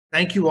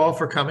Thank you all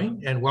for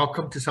coming and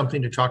welcome to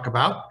Something to Talk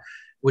About,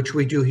 which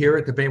we do here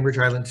at the Bainbridge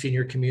Island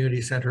Senior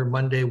Community Center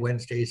Monday,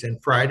 Wednesdays, and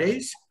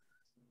Fridays.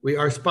 We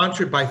are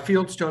sponsored by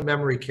Fieldstone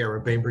Memory Care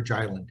of Bainbridge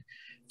Island.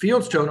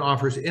 Fieldstone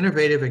offers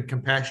innovative and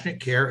compassionate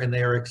care, and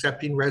they are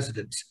accepting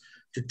residents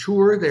to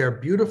tour their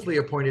beautifully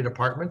appointed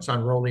apartments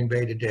on Rolling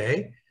Bay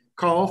today.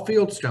 Call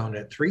Fieldstone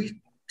at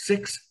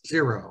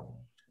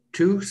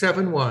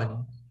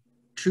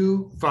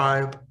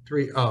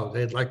 360-271-2530.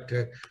 They'd like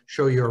to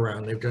show you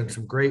around. They've done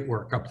some great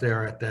work up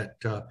there at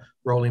that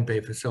Rolling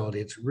Bay facility.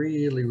 It's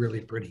really,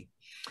 really pretty.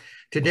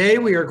 Today,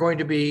 we are going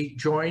to be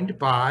joined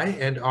by,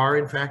 and are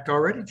in fact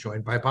already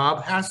joined by,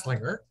 Bob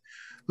Haslinger,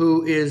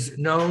 who is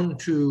known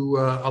to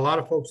a lot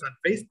of folks on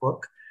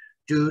Facebook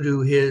due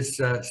to his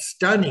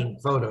stunning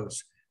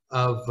photos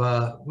of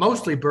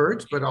mostly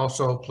birds, but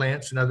also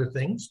plants and other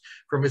things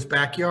from his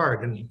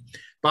backyard. And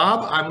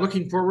Bob, I'm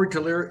looking forward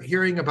to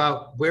hearing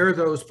about where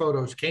those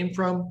photos came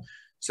from,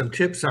 some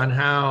tips on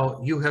how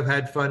you have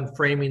had fun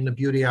framing the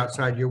beauty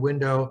outside your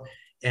window,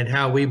 and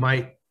how we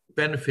might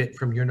benefit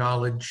from your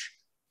knowledge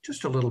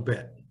just a little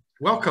bit.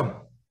 Welcome.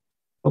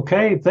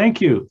 Okay,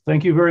 thank you.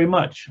 Thank you very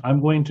much.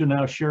 I'm going to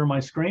now share my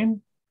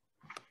screen.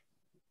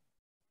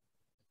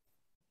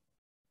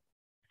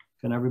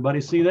 Can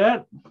everybody see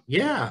that?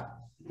 Yeah.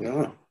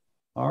 Yeah.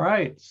 All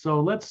right, so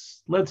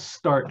let's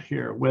start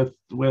here with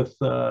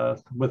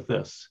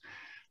this.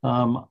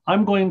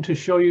 I'm going to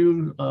show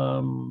you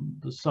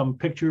some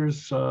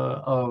pictures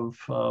of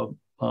the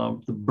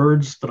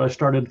birds that I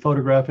started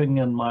photographing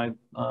in my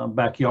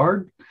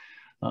backyard.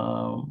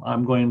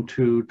 I'm going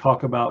to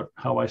talk about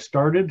how I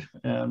started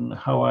and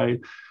how I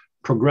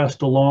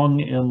progressed along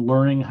in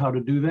learning how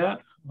to do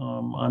that.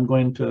 I'm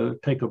going to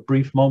take a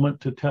brief moment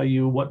to tell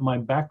you what my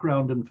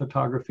background in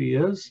photography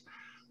is.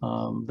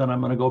 Then I'm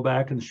going to go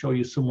back and show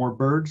you some more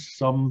birds,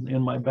 some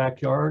in my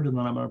backyard, and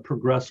then I'm going to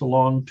progress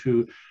along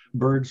to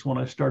birds when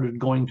I started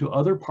going to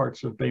other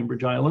parts of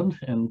Bainbridge Island,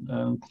 and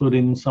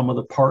including some of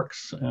the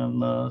parks,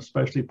 and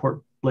especially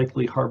Port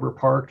Blakely Harbor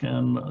Park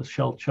and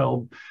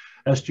Shelcheld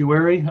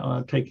Estuary,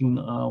 taking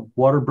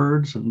water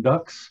birds and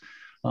ducks.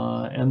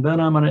 And then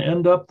I'm going to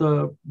end up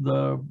the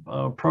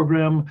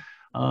program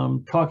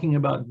talking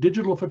about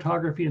digital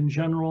photography in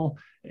general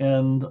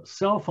and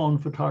cell phone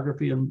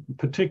photography in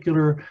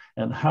particular,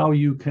 and how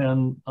you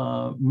can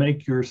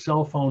make your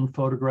cell phone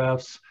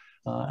photographs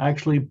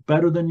actually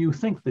better than you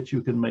think that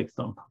you can make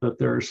them, that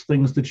there's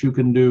things that you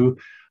can do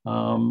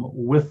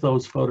with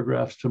those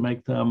photographs to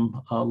make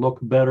them look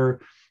better,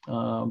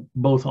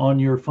 both on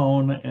your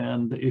phone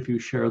and if you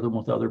share them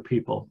with other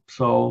people.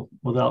 So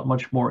without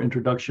much more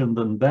introduction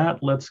than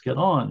that, let's get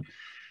on.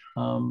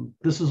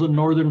 This is a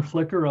northern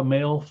flicker, a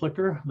male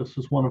flicker. This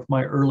is one of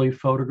my early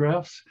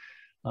photographs.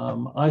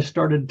 I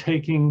started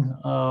taking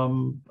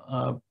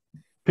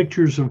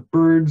pictures of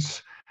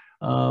birds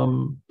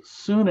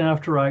soon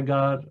after I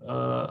got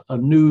a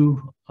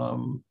new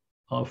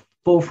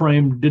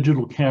full-frame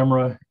digital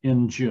camera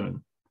in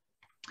June.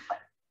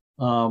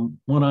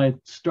 When I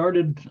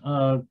started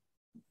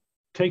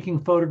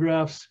taking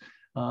photographs,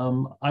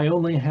 I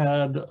only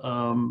had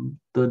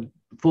the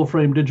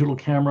full-frame digital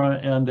camera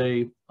and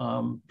a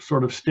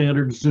sort of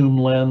standard zoom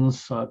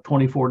lens,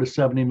 24 to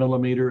 70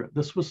 millimeter.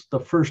 This was the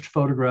first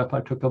photograph I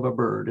took of a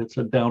bird. It's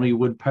a downy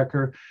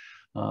woodpecker,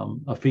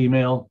 a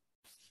female.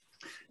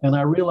 And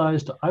I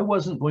realized I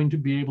wasn't going to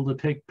be able to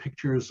take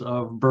pictures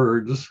of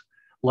birds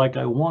like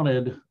I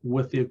wanted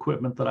with the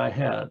equipment that I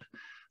had.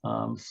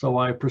 So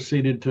I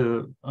proceeded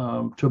to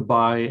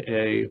buy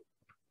a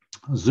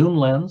zoom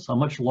lens, a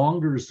much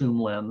longer zoom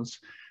lens,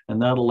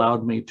 and that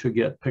allowed me to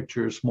get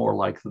pictures more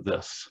like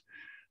this.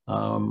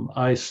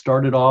 I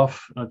started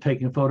off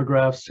taking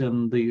photographs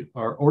in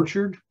our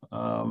orchard.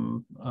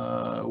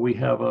 We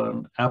have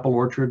an apple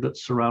orchard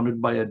that's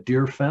surrounded by a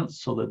deer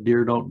fence so that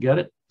deer don't get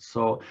it.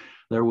 So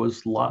there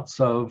was lots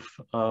of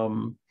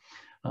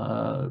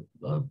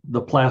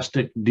the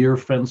plastic deer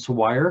fence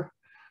wire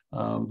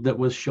that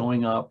was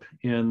showing up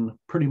in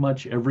pretty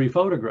much every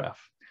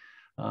photograph.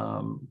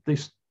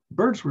 These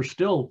birds were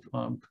still,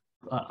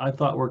 I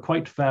thought, were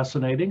quite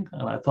fascinating,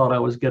 and I thought I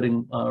was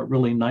getting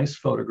really nice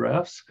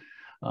photographs.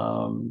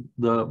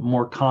 The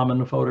more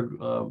common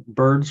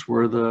birds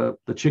were the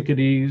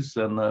chickadees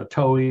and the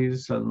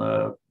towhees and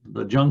the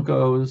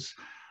juncos.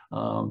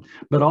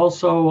 But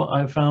also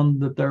I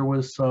found that there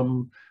was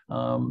some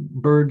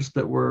birds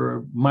that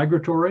were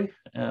migratory,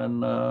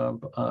 and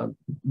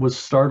was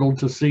startled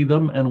to see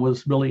them and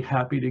was really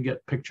happy to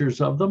get pictures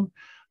of them.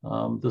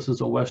 This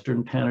is a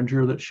western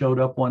tanager that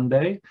showed up one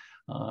day.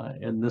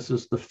 And this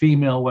is the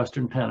female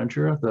western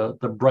tanager.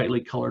 The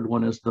brightly colored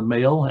one is the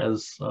male,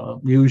 as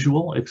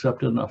usual,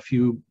 except in a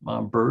few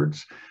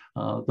birds.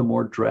 The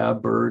more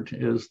drab bird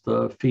is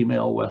the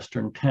female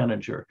western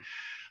tanager.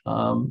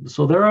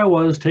 So there I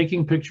was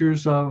taking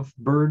pictures of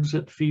birds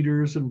at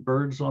feeders and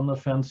birds on the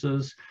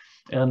fences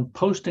and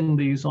posting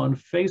these on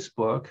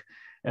Facebook.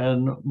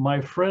 And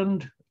my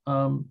friend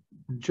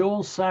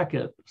Joel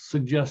Sackett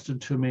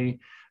suggested to me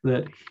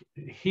that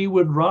he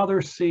would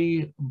rather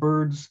see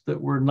birds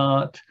that were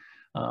not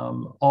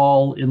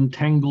all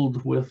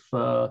entangled with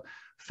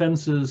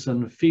fences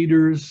and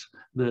feeders,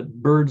 that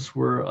birds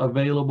were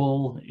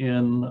available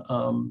in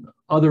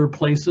other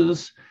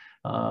places,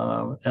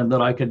 and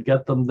that I could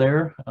get them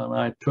there. And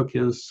I took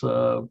his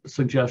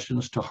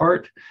suggestions to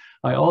heart.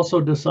 I also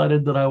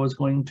decided that I was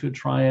going to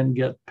try and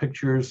get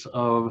pictures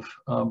of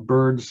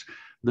birds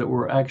that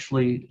were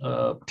actually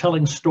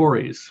telling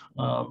stories,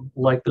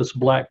 like this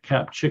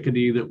black-capped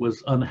chickadee that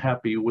was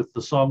unhappy with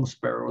the song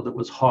sparrow that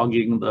was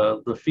hogging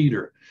the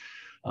feeder.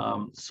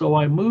 So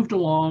I moved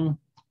along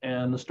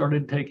and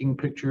started taking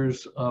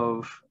pictures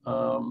of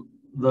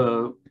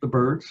the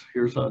birds.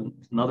 Here's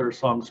another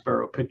song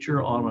sparrow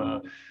picture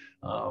on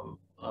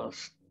a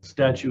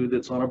statue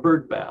that's on a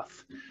bird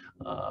bath,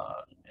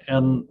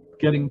 and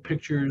getting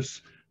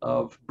pictures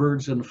of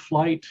birds in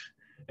flight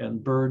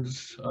and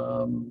birds.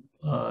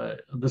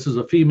 This is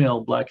a female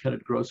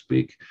black-headed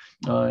grosbeak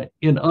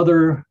in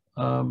other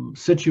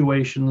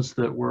situations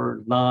that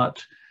were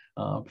not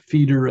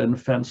feeder and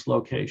fence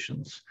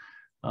locations.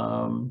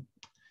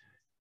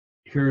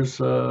 Here's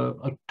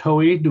a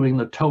towhee doing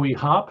the towhee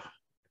hop.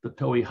 The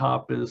towhee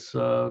hop is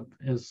a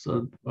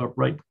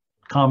right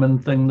common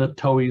thing that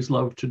towhees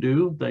love to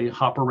do. They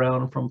hop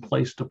around from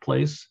place to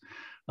place.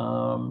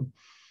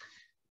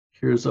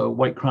 Here's a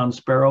white-crowned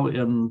sparrow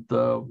in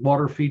the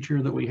water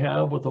feature that we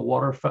have with a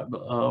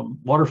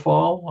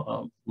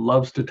waterfall.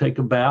 Loves to take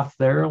a bath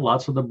there.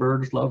 Lots of the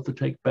birds love to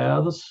take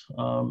baths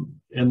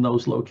in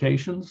those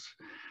locations.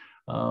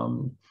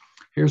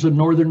 Here's a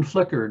northern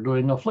flicker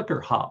doing a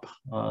flicker hop.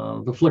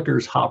 The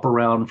flickers hop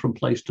around from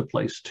place to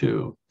place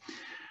too.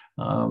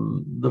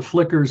 The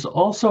flickers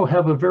also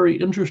have a very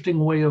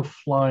interesting way of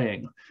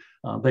flying.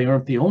 They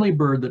aren't the only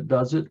bird that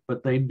does it,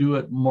 but they do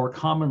it more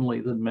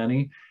commonly than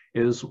many.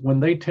 Is when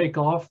they take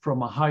off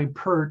from a high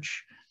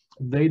perch,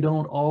 they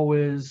don't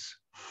always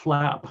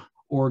flap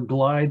or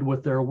glide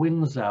with their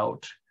wings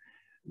out.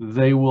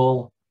 They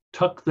will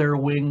tuck their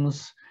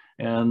wings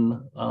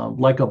and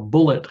like a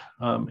bullet,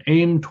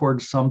 aim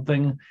towards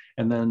something,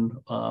 and then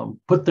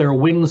put their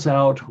wings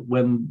out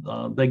when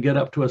they get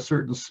up to a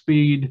certain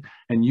speed,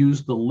 and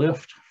use the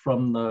lift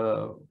from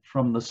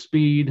the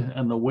speed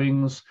and the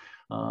wings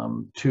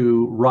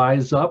to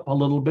rise up a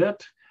little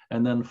bit,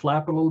 and then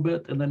flap a little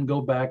bit, and then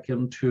go back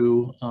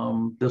into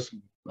this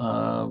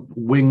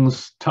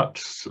wings tucked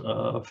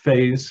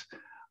phase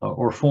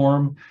or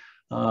form.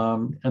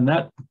 And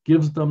that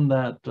gives them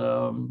that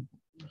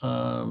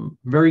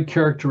very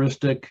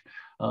characteristic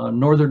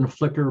northern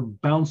flicker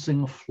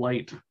bouncing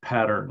flight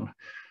pattern.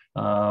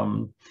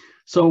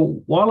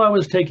 So while I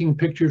was taking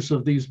pictures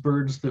of these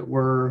birds that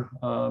were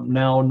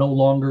now no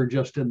longer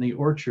just in the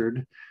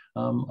orchard,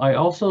 I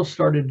also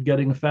started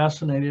getting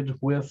fascinated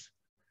with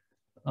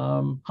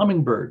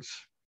hummingbirds.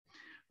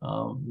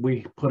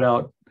 We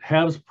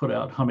have put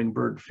out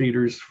hummingbird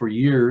feeders for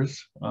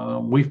years.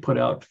 We've put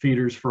out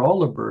feeders for all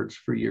the birds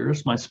for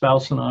years. My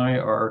spouse and I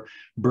are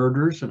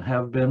birders and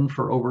have been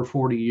for over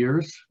 40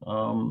 years,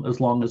 as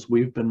long as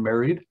we've been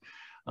married.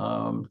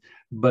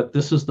 But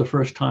this is the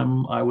first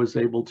time I was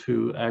able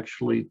to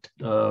actually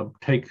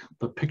take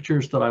the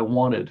pictures that I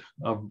wanted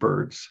of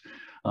birds.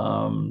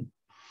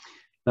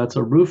 That's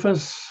a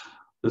rufous.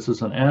 This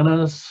is an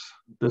Anna's.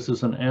 This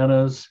is an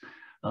Anna's.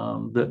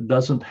 That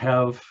doesn't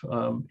have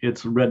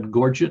its red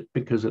gorget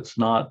because it's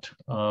not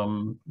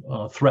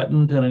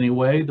threatened in any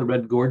way. The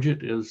red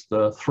gorget is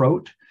the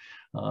throat.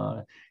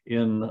 As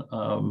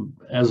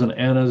an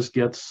Anna's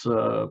gets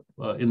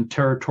in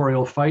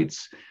territorial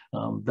fights,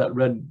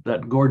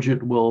 that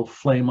gorget will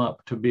flame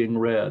up to being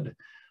red.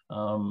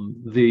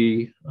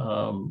 The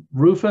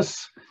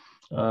rufous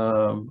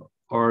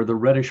are the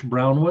reddish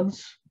brown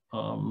ones.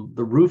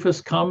 The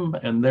rufous come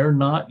and they're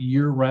not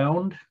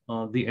year-round.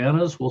 The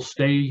Annas will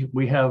stay.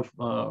 We have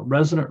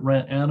resident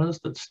Annas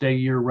that stay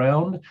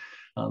year-round.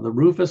 The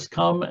rufous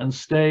come and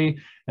stay,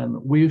 and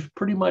we've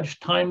pretty much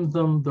timed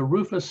them. The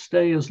rufous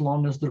stay as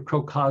long as the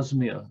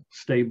crocosmia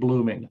stay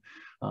blooming.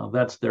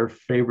 That's their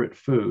favorite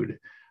food.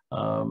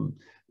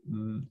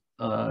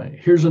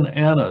 Here's an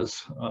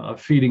Anna's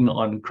feeding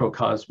on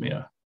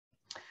crocosmia.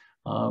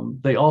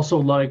 They also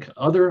like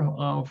other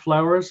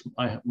flowers.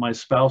 My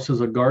spouse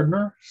is a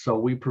gardener, so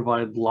we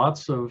provide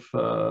lots of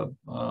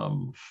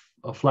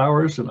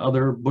flowers and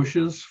other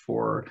bushes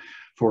for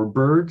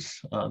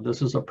birds.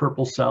 This is a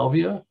purple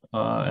salvia,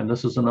 and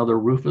this is another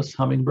rufous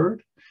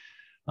hummingbird.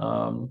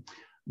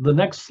 The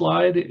next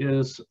slide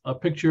is a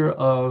picture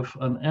of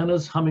an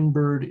Anna's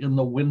hummingbird in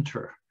the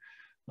winter.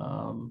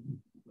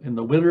 In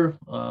the winter,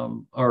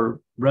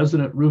 our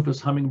resident rufous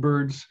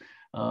hummingbirds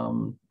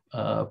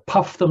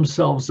puff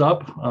themselves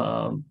up.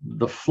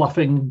 The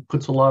fluffing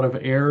puts a lot of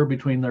air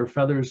between their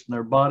feathers and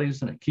their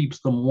bodies, and it keeps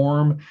them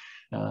warm.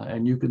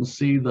 And you can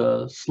see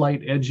the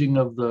slight edging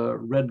of the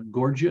red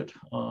gorget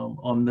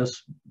on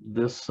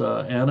this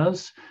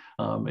Anna's.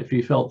 If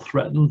he felt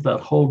threatened, that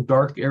whole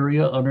dark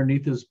area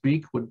underneath his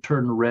beak would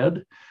turn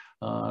red.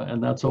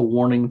 And that's a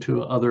warning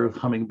to other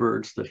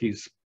hummingbirds that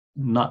he's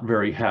not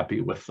very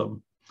happy with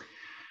them.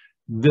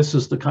 This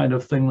is the kind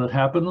of thing that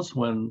happens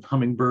when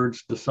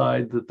hummingbirds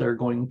decide that they're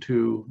going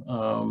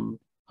to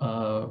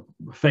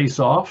face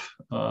off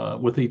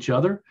with each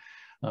other.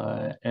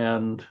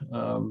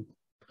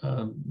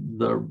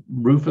 The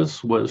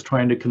rufous was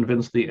trying to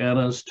convince the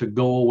Annas to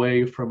go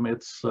away from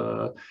its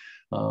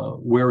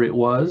where it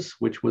was,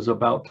 which was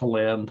about to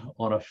land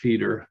on a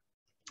feeder.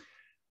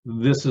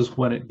 This is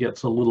when it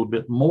gets a little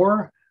bit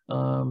more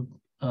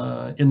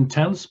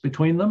intense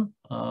between them.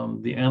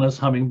 The Anna's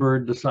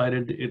hummingbird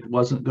decided it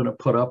wasn't going to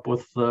put up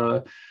with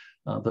the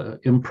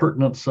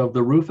impertinence of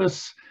the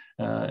rufous,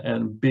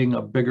 and being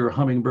a bigger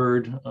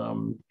hummingbird,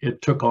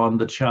 it took on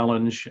the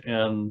challenge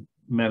and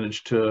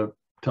managed to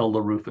tell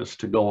the rufous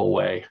to go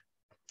away.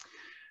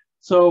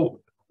 So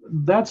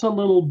that's a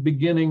little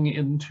beginning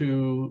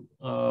into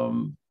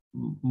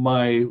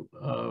my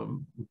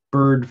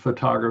bird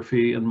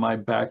photography in my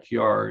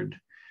backyard.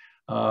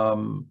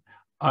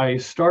 I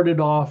started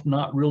off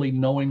not really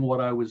knowing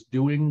what I was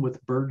doing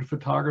with bird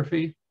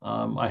photography.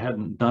 I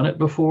hadn't done it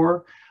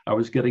before. I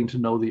was getting to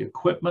know the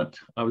equipment.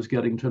 I was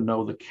getting to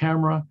know the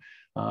camera.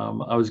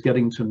 I was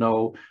getting to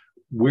know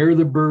where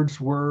the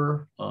birds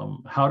were,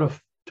 how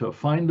to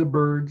find the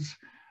birds.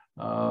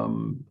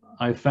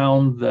 I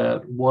found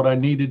that what I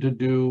needed to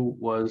do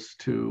was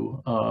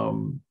to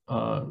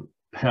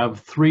have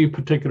three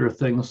particular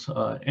things.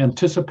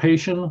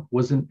 Anticipation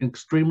was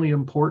extremely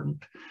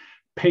important.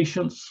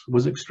 Patience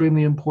was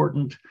extremely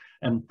important,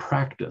 and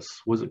practice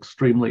was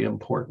extremely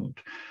important.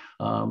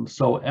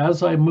 So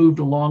as I moved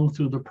along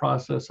through the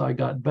process, I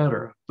got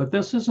better. But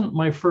this isn't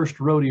my first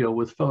rodeo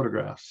with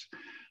photographs.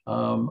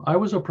 I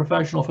was a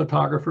professional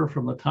photographer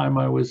from the time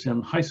I was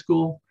in high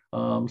school,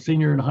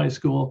 senior in high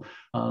school,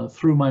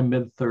 through my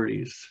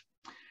mid-30s.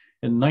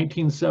 In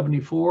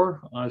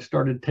 1974, I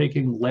started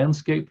taking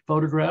landscape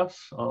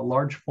photographs,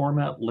 large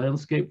format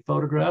landscape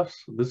photographs.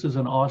 This is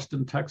in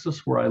Austin,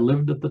 Texas, where I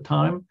lived at the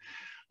time.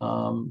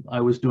 I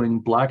was doing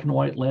black and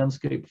white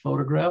landscape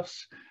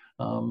photographs.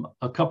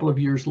 A couple of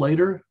years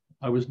later,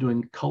 I was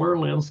doing color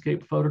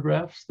landscape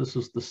photographs. This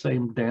is the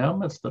same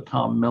dam. It's the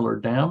Tom Miller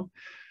Dam.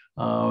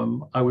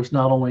 I was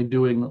not only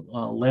doing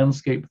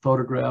landscape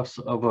photographs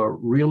of a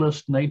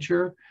realist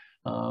nature,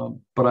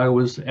 but I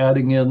was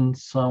adding in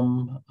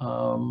some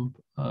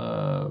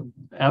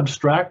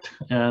abstract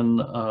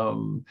and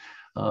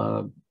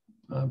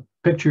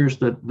pictures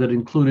that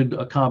included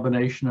a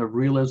combination of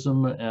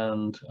realism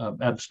and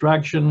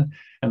abstraction,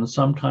 and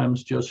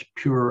sometimes just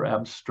pure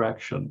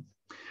abstraction.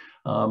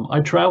 I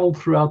traveled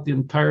throughout the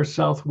entire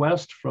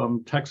Southwest,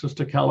 from Texas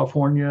to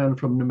California and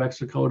from New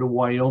Mexico to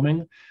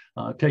Wyoming,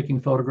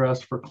 taking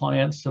photographs for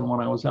clients. And when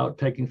I was out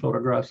taking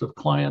photographs of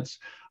clients,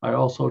 I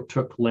also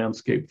took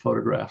landscape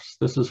photographs.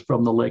 This is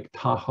from the Lake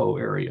Tahoe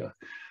area.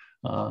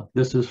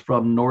 This is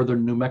from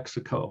northern New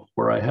Mexico,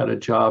 where I had a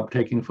job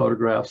taking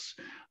photographs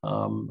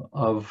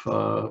of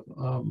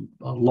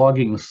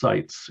logging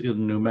sites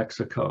in New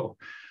Mexico.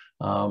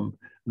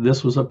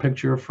 This was a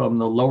picture from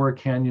the lower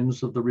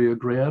canyons of the Rio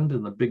Grande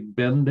in the Big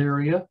Bend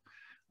area.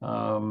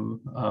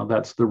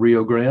 That's the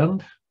Rio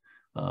Grande.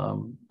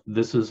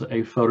 This is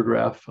a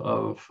photograph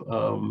of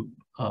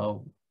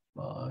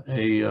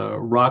a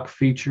rock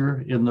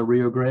feature in the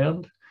Rio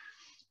Grande.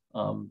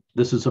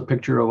 This is a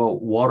picture of a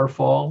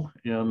waterfall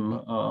in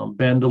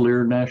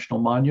Bandelier National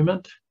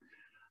Monument.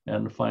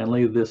 And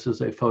finally, this is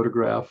a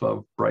photograph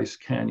of Bryce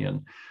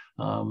Canyon.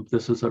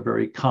 This is a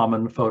very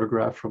common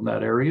photograph from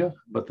that area,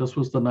 but this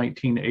was the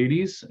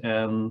 1980s,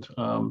 and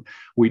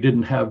we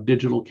didn't have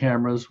digital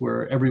cameras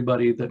where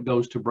everybody that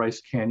goes to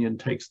Bryce Canyon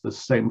takes the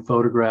same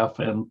photograph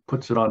and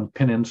puts it on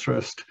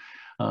Pinterest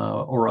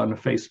or on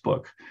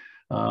Facebook.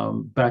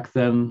 Back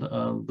then,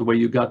 the way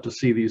you got to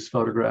see these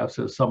photographs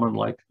is someone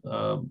like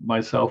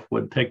myself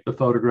would take the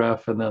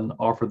photograph and then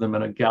offer them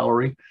in a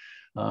gallery.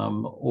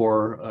 People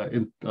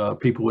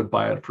would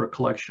buy it for a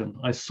collection.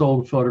 I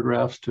sold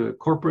photographs to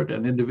corporate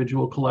and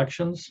individual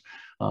collections,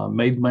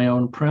 made my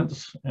own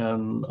prints,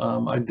 and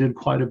I did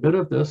quite a bit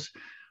of this.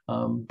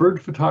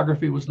 Bird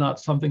photography was not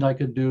something I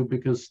could do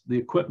because the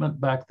equipment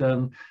back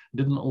then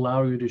didn't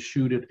allow you to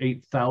shoot at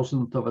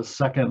 8,000th of a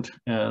second,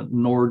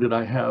 nor did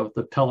I have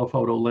the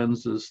telephoto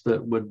lenses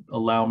that would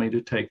allow me to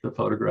take the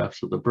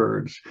photographs of the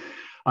birds.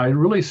 I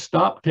really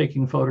stopped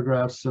taking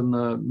photographs in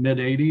the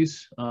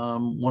mid-80s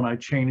when I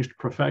changed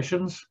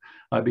professions.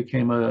 I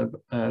became a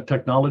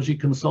technology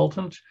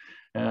consultant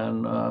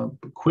and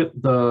quit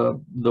the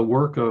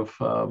work of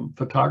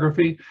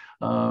photography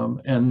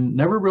and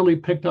never really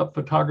picked up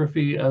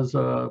photography as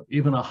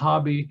even a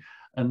hobby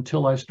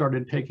until I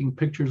started taking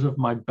pictures of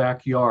my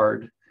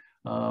backyard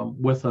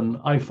with an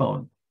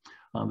iPhone.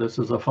 This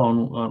is an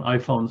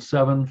iPhone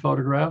 7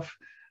 photograph.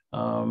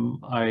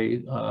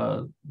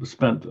 I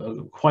spent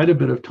quite a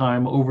bit of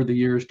time over the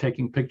years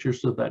taking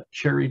pictures of that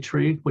cherry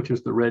tree, which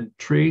is the red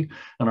tree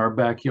in our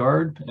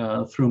backyard,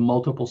 through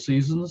multiple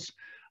seasons.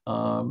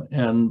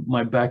 And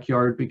my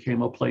backyard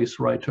became a place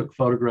where I took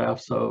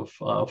photographs of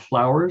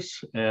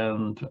flowers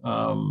and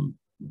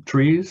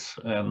trees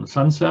and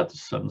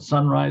sunsets and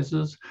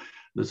sunrises.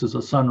 This is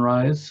a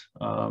sunrise.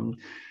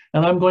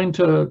 And I'm going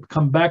to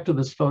come back to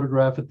this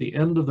photograph at the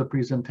end of the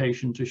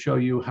presentation to show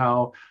you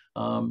how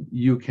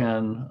you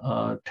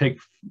can take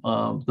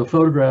the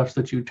photographs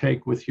that you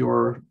take with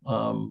your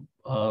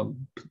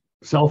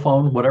cell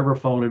phone, whatever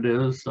phone it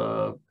is,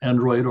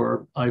 Android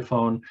or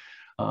iPhone,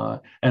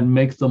 and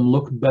make them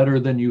look better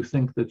than you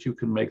think that you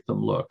can make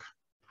them look.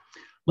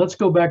 Let's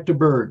go back to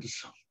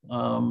birds.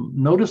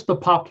 Notice the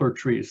poplar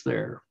trees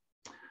there.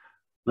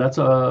 That's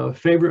a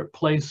favorite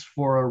place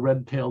for a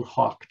red-tailed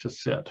hawk to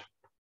sit.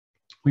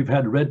 We've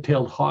had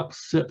red-tailed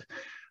hawks sit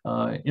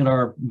in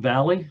our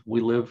valley.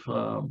 We live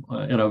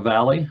in a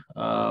valley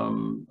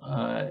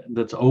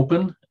that's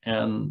open,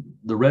 and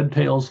the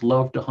red-tails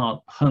love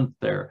to hunt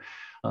there.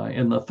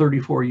 In the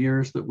 34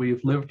 years that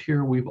we've lived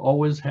here, we've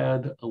always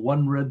had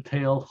one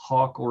red-tailed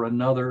hawk or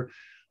another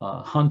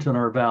hunt in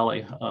our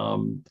valley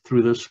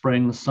through the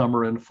spring,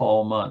 summer, and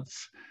fall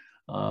months.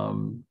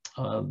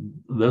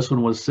 This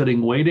one was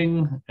sitting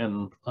waiting,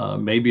 and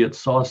maybe it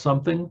saw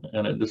something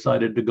and it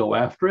decided to go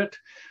after it,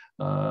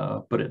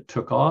 but it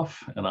took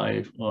off, and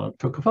I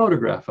took a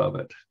photograph of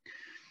it.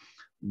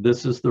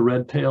 This is the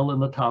red tail in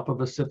the top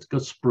of a Sitka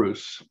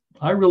spruce.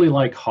 I really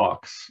like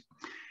hawks.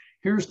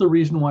 Here's the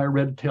reason why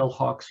red-tailed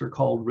hawks are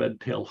called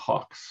red-tailed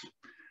hawks.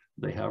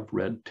 They have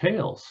red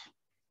tails.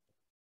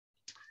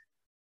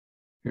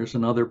 Here's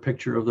another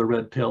picture of the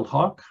red-tailed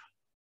hawk.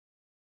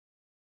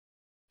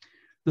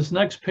 This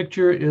next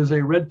picture is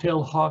a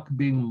red-tailed hawk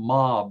being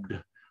mobbed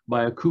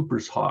by a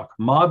Cooper's hawk.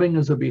 Mobbing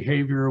is a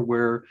behavior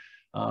where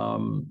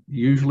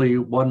usually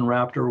one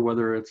raptor,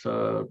 whether it's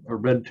a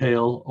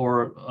red-tail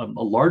or a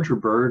larger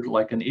bird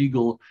like an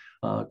eagle,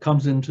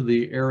 comes into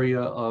the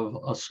area of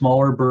a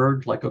smaller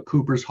bird like a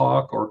Cooper's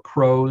hawk or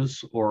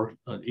crows or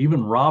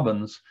even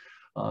robins,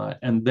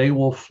 and they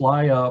will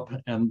fly up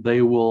and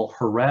they will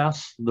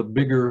harass the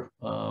bigger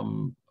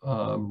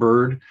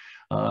bird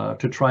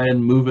to try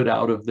and move it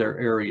out of their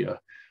area.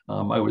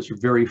 I was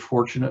very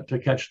fortunate to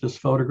catch this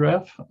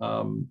photograph.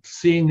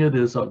 Seeing it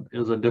is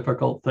a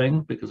difficult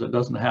thing because it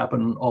doesn't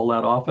happen all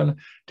that often.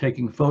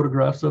 Taking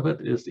photographs of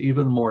it is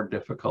even more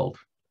difficult.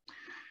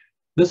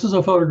 This is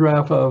a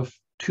photograph of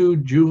two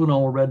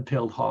juvenile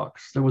red-tailed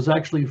hawks. There was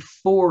actually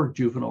 4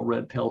 juvenile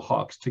red-tailed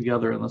hawks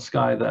together in the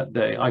sky that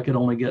day. I could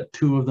only get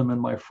 2 of them in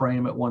my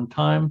frame at one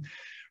time.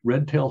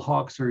 Red-tailed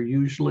hawks are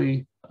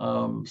usually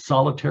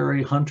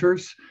solitary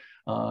hunters.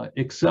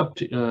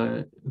 Except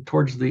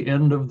towards the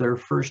end of their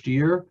first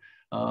year,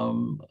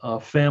 a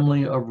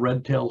family of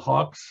red-tailed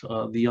hawks,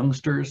 the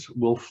youngsters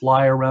will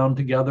fly around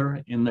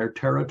together in their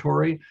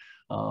territory.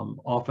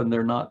 Often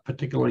they're not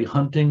particularly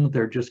hunting,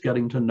 they're just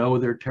getting to know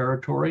their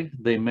territory.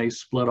 They may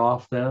split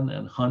off then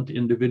and hunt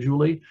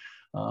individually,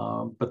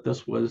 but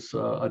this was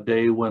a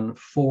day when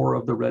 4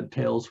 of the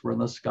red-tails were in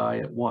the sky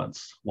at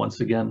once.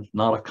 Once again,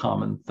 not a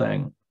common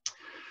thing.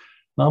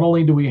 Not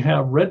only do we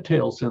have red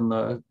tails in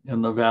the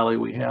valley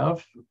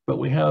but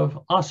we have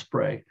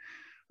osprey.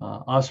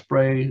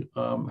 Osprey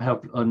have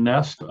a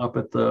nest up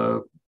at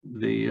the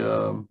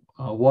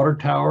water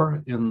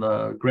tower in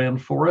the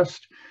Grand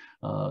Forest.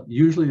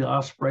 Usually the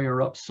osprey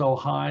are up so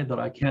high that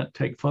I can't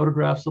take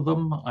photographs of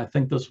them. I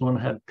think this one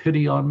had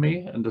pity on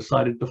me and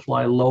decided to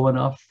fly low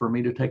enough for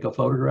me to take a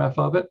photograph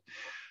of it.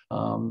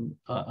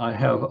 I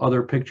have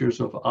other pictures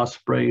of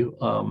osprey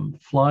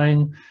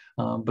flying,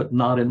 but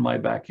not in my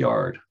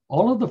backyard.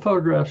 All of the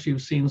photographs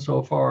you've seen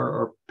so far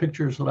are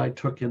pictures that I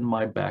took in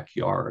my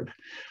backyard.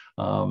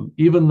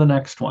 Even the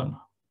next one,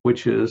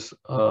 which is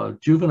a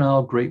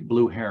juvenile great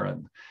blue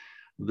heron.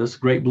 This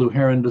great blue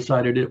heron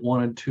decided it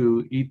wanted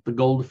to eat the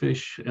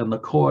goldfish and the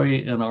koi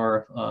in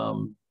our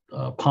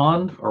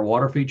pond, our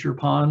water feature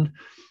pond.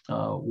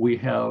 We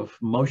have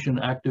motion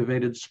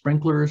activated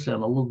sprinklers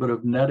and a little bit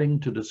of netting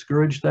to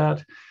discourage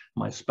that.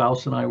 My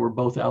spouse and I were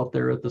both out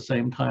there at the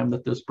same time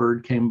that this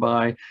bird came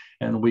by,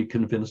 and we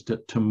convinced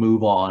it to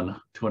move on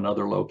to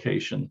another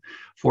location.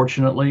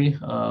 Fortunately,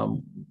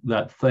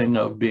 that thing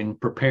of being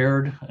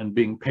prepared and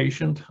being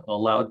patient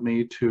allowed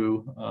me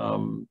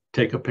to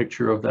take a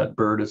picture of that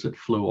bird as it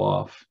flew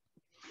off.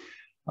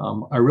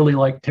 I really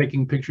like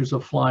taking pictures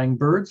of flying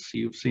birds.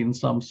 You've seen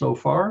some so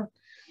far.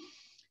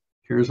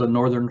 Here's a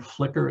northern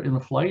flicker in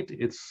flight.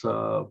 It's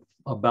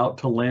about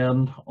to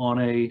land on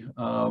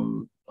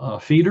a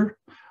feeder.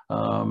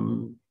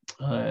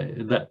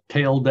 That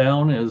tail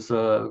down is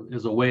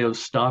a way of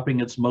stopping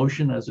its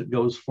motion as it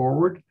goes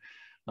forward.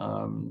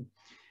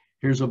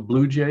 Here's a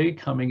blue jay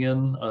coming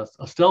in,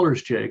 a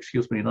Steller's jay,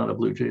 excuse me, not a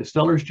blue jay, a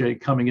Steller's jay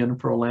coming in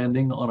for a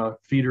landing on a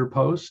feeder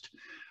post.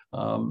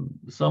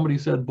 Somebody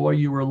said, "Boy,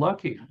 you were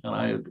lucky," and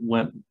I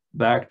went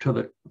back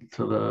to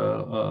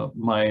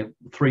my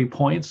 3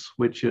 points,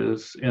 which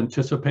is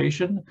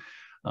anticipation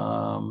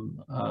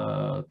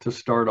to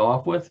start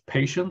off with,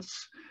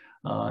 patience,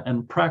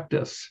 and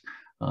practice.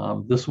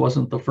 This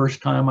wasn't the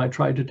first time I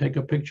tried to take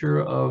a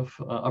picture of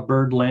a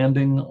bird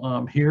landing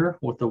here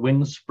with the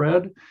wings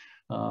spread.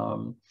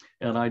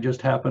 And I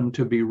just happened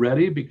to be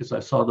ready because I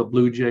saw the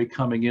blue jay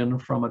coming in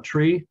from a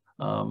tree.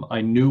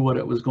 I knew what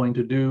it was going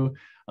to do.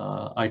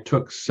 I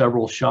took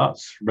several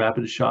shots,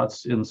 rapid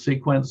shots in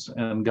sequence,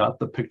 and got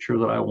the picture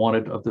that I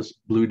wanted of this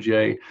blue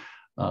jay,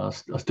 a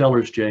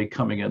Steller's jay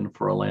coming in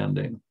for a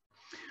landing.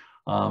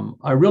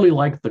 I really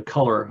like the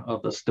color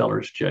of the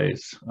Steller's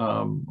jays.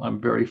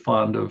 I'm very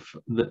fond of,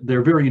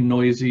 they're very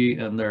noisy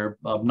and they're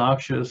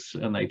obnoxious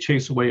and they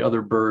chase away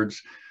other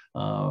birds,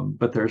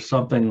 but there's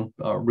something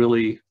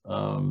really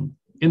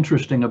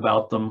interesting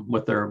about them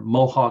with their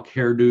mohawk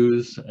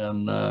hairdos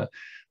and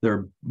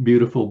their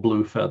beautiful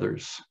blue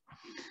feathers.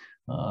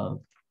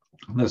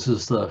 This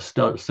is the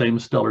same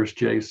Steller's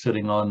jay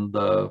sitting on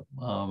the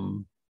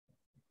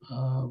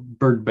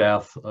bird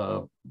bath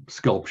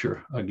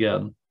sculpture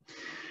again.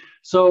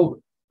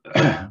 So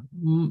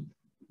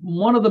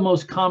one of the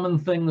most common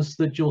things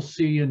that you'll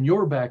see in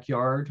your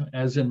backyard,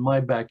 as in my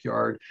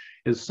backyard,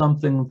 is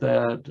something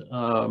that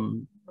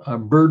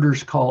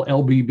birders call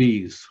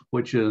LBBs,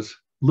 which is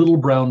little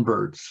brown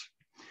birds.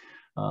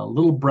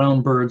 Little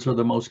brown birds are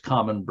the most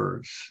common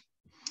birds.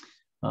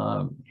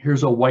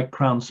 Here's a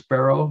white-crowned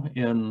sparrow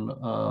in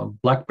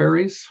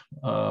blackberries.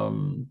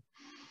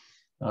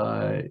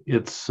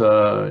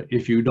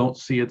 If you don't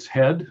see its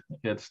head,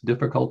 it's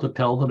difficult to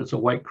tell that it's a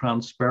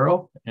white-crowned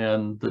sparrow.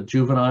 And the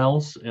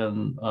juveniles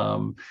and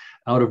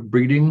out of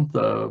breeding,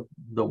 the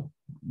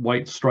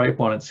white stripe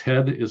on its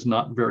head is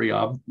not very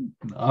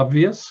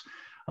obvious.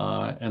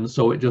 And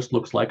so it just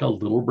looks like a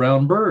little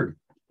brown bird.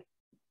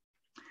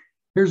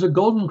 Here's a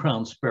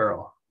golden-crowned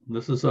sparrow.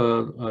 This is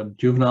a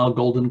juvenile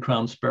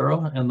golden-crowned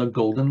sparrow, and the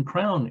golden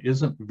crown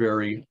isn't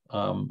very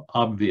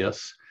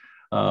obvious.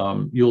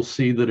 You'll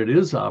see that it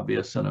is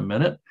obvious in a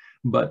minute,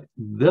 but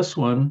this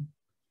one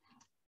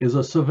is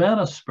a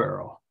Savannah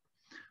sparrow.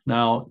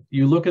 Now,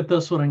 you look at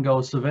this one and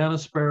go, Savannah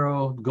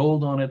sparrow,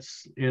 gold on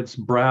its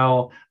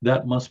brow,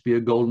 that must be a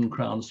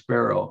golden-crowned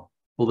sparrow.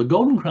 Well, the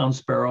golden-crowned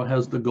sparrow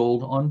has the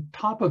gold on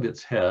top of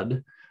its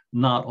head,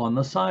 not on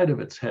the side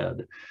of its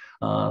head.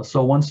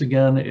 So once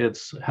again,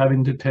 it's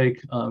having to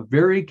take a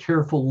very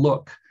careful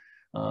look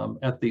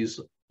at these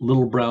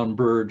little brown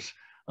birds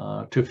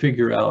to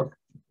figure out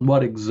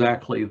what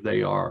exactly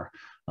they are.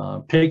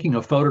 Taking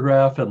a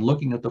photograph and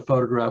looking at the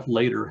photograph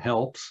later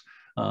helps.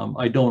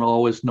 I don't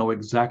always know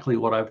exactly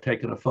what I've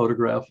taken a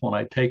photograph when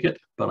I take it,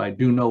 but I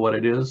do know what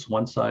it is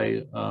once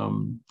I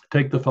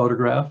take the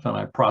photograph and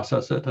I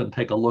process it and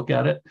take a look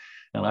at it,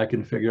 and I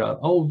can figure out,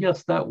 oh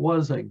yes, that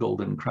was a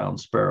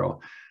golden-crowned sparrow.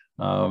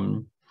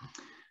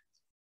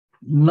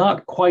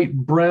 Not quite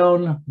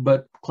brown,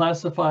 but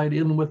classified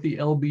in with the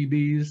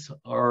LBBs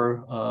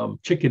are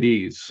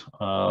chickadees.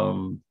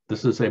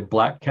 This is a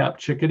black-capped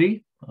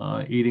chickadee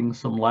eating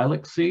some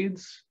lilac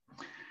seeds.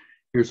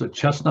 Here's a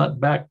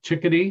chestnut-backed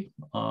chickadee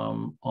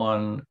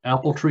on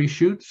apple tree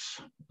shoots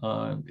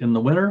in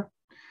the winter.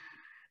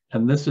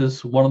 And this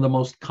is one of the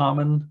most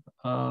common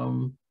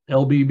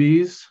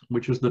LBBs,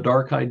 which is the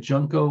dark-eyed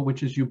junco,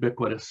 which is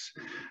ubiquitous.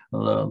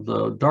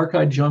 The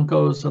dark-eyed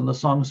juncos and the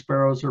song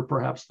sparrows are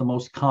perhaps the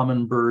most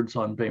common birds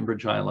on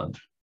Bainbridge Island.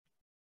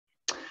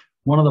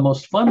 One of the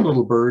most fun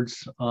little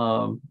birds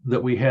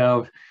that we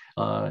have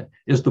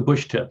is the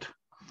bush tit.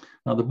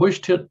 Now, the bush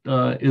tit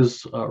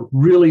is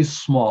really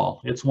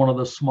small. It's one of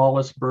the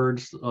smallest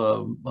birds,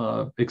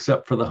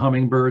 except for the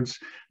hummingbirds.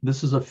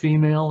 This is a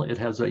female. It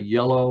has a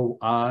yellow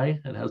eye.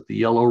 It has the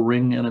yellow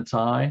ring in its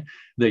eye.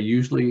 They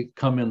usually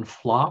come in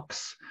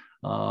flocks,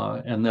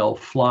 and they'll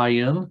fly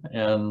in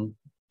and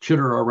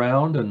chitter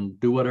around and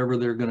do whatever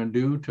they're going to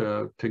do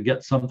to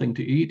get something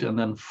to eat and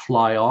then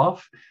fly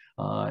off.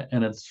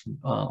 And it's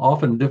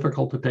often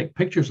difficult to take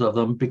pictures of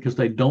them because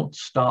they don't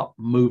stop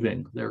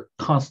moving. They're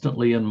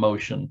constantly in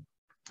motion.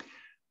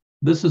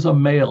 This is a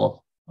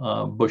male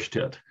bush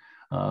tit.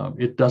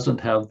 It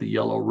doesn't have the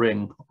yellow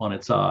ring on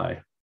its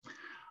eye.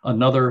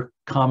 Another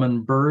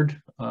common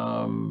bird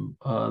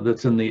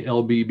that's in the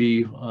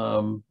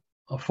LBB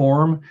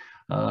form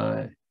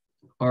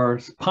are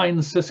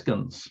pine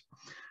siskins.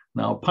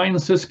 Now, pine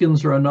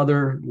siskins are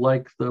another,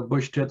 like the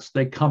bush tits,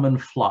 they come in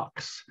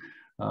flocks.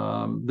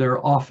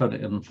 They're often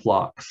in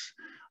flocks.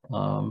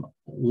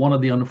 One of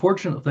the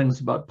unfortunate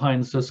things about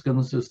pine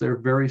siskins is they're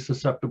very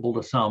susceptible to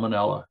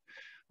salmonella.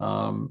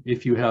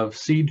 If you have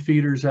seed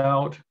feeders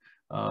out,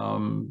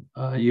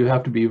 you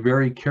have to be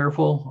very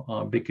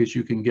careful because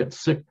you can get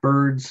sick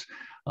birds,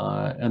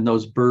 and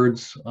those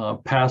birds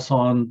pass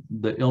on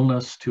the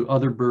illness to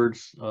other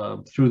birds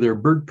through their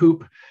bird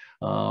poop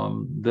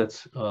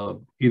that's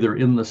either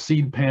in the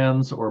seed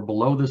pans or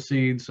below the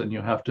seeds, and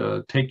you have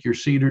to take your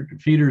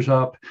feeders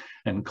up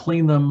and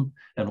clean them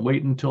and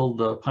wait until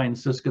the pine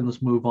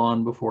siskins move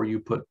on before you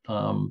put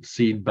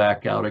seed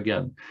back out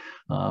again.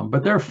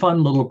 But they're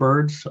fun little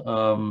birds.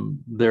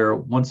 They're,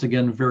 once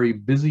again, very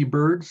busy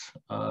birds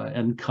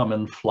and come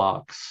in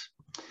flocks.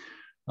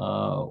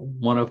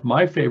 One of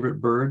my favorite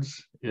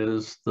birds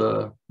is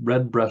the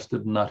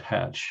red-breasted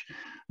nuthatch.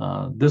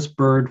 This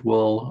bird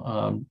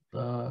will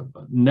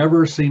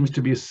never seems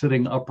to be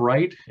sitting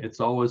upright. It's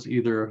always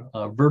either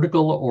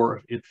vertical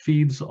or it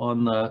feeds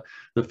on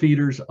the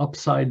feeders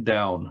upside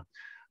down.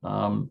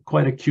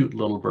 Quite a cute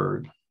little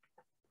bird.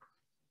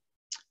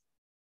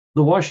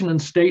 The Washington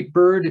State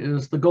bird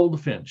is the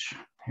goldfinch.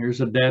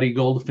 Here's a daddy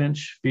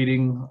goldfinch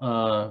feeding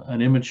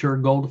an immature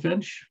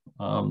goldfinch.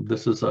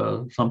 This is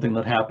something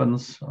that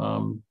happens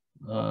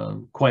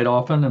quite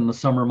often in the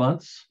summer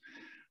months.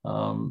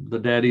 The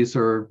daddies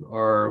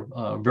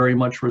are very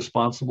much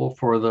responsible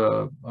for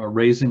the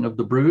raising of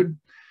the brood.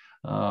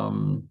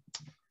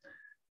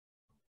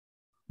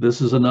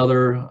 This is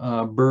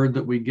another bird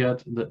that we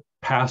get that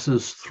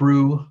passes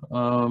through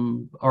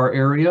our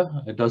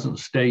area. It doesn't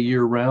stay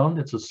year round.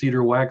 It's a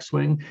cedar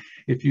waxwing.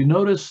 If you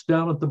notice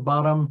down at the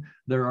bottom,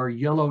 there are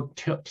yellow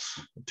tips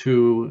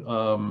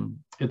to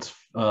its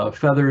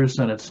feathers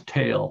and its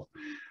tail.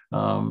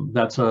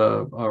 That's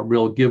a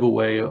real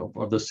giveaway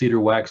of the cedar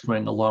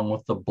waxwing, along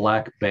with the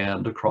black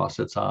band across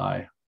its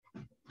eye.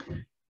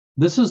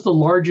 This is the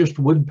largest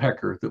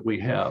woodpecker that we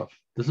have.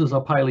 This is a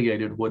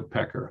pileated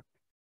woodpecker.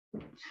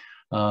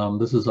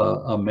 This is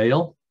a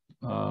male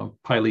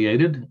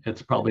pileated.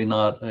 It's probably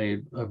not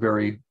a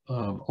very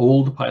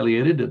old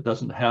pileated. It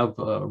doesn't have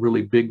a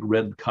really big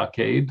red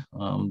cockade.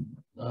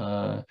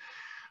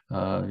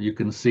 You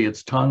can see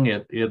its tongue.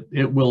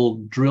 It will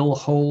drill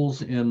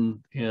holes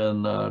in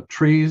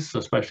trees,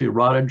 especially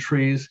rotted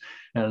trees,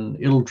 and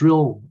it'll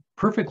drill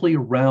perfectly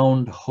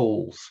round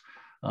holes,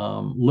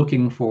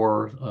 looking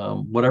for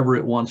whatever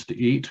it wants to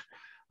eat,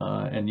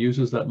 and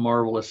uses that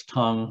marvelous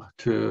tongue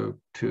to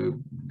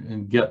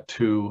get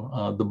to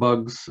the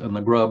bugs and the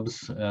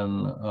grubs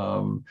and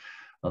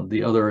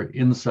the other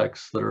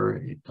insects that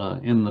are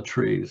in the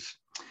trees.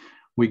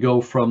 We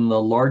go from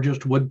the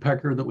largest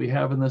woodpecker that we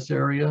have in this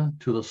area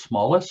to the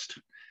smallest.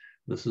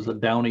 This is a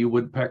downy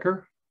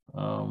woodpecker.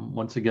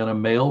 Once again, a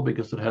male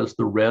because it has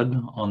the red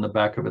on the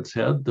back of its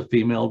head. The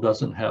female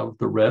doesn't have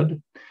the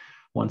red.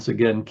 Once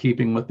again,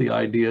 keeping with the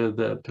idea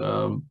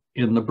that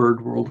in the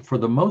bird world, for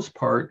the most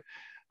part,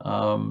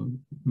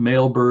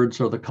 male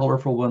birds are the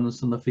colorful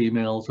ones and the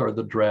females are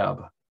the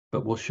drab.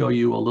 But we'll show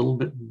you a little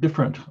bit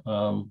different,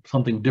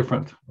 something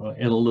different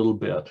in a little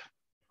bit.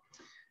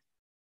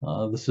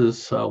 This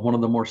is one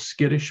of the more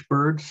skittish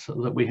birds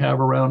that we have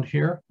around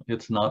here.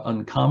 It's not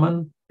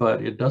uncommon,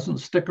 but it doesn't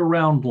stick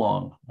around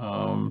long.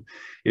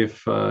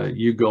 If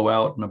you go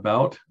out and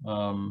about,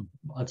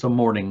 it's a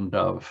mourning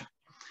dove.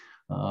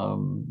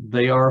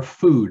 They are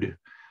food.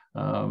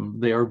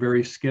 They are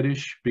very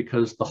skittish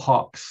because the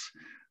hawks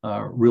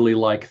really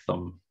like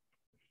them.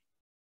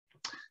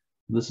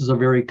 This is a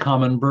very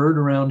common bird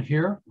around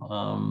here.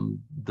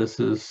 This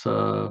is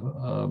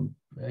a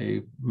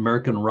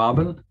American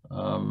robin.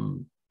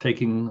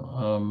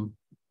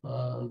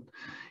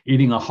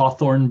 Eating a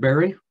hawthorn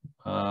berry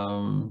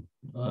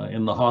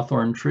in the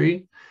hawthorn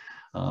tree.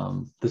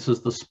 This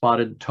is the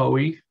spotted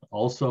towhee,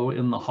 also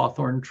in the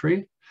hawthorn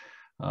tree.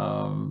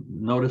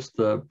 Notice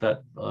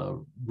that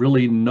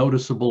really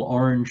noticeable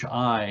orange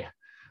eye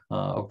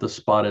of the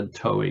spotted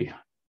towhee.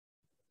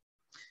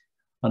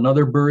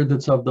 Another bird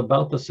that's of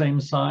about the same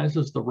size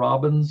as the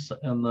robins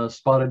and the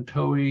spotted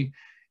towhee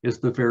is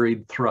the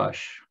varied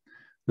thrush.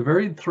 The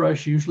varied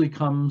thrush usually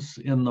comes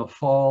in the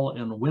fall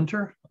and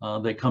winter.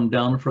 They come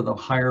down for the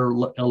higher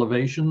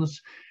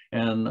elevations,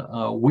 and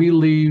we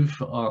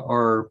leave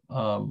our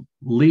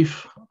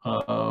leaf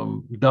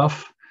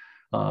duff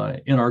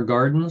in our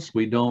gardens.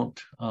 We don't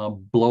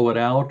blow it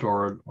out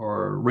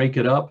or rake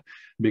it up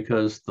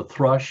because the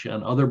thrush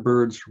and other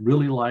birds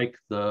really like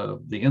the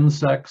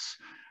insects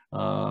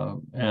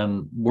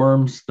and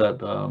worms that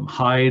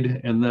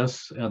hide in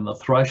this, and the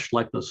thrush,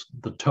 like the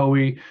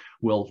towhee,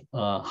 will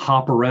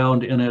hop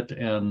around in it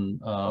and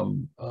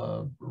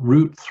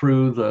root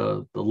through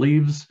the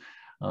leaves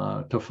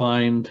to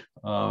find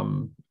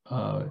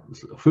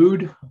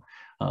food,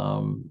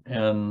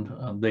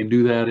 and they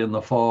do that in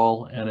the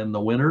fall and in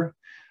the winter.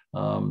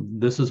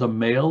 This is a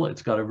male.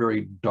 It's got a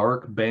very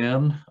dark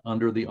band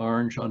under the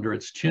orange under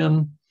its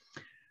chin.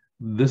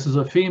 This is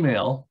a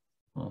female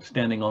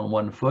standing on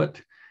one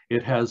foot.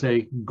 It has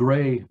a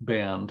gray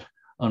band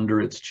under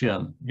its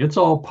chin. It's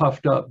all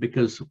puffed up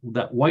because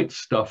that white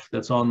stuff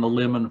that's on the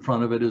limb in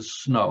front of it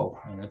is snow,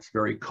 and it's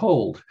very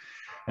cold.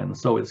 And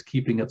so it's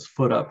keeping its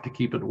foot up to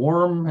keep it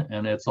warm,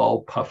 and it's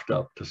all puffed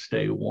up to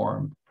stay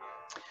warm.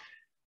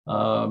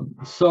 I'm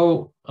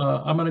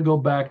going to go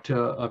back to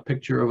a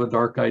picture of a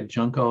dark-eyed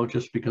junco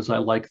just because I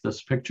like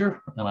this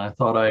picture, and I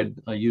thought I'd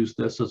use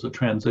this as a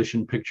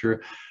transition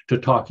picture to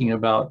talking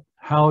about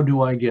how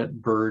do I get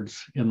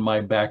birds in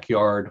my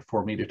backyard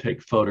for me to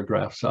take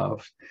photographs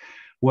of.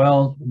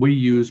 Well, we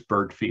use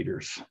bird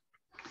feeders.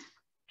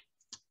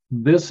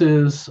 This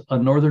is a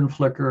northern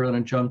flicker and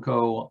a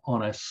junco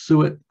on a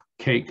suet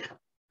cake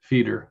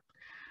feeder.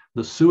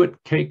 The suet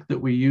cake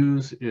that we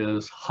use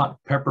is hot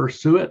pepper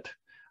suet.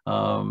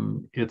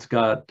 It's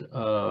got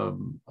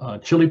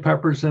chili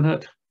peppers in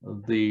it.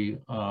 The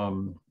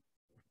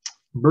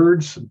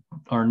birds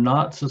are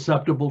not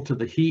susceptible to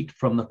the heat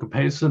from the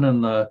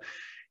capsaicin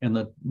and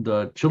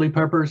the chili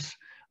peppers.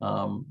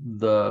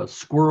 The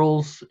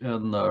squirrels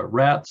and the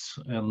rats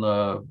and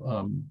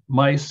the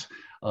mice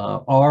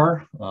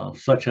are,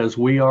 such as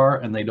we are,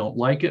 and they don't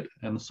like it.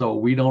 And so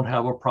we don't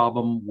have a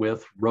problem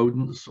with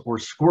rodents or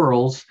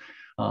squirrels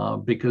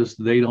because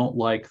they don't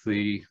like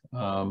the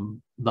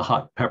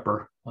hot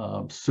pepper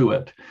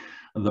suet.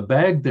 The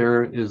bag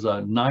there is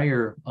a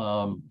Nair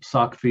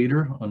sock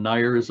feeder. A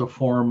Nair is a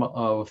form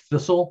of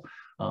thistle.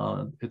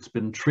 It's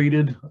been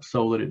treated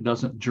so that it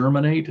doesn't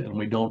germinate and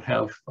we don't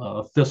have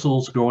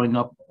thistles growing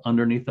up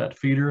underneath that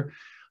feeder.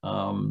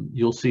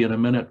 You'll see in a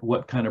minute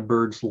what kind of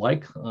birds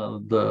like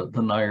the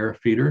Nair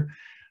feeder.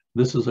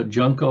 This is a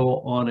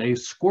Junco on a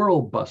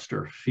Squirrel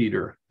Buster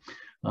feeder.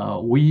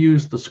 We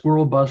use the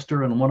Squirrel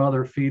Buster and one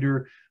other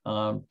feeder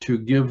to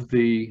give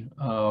the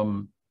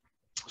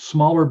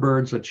smaller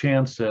birds a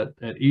chance at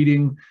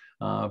eating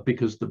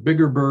because the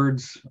bigger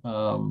birds,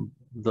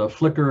 the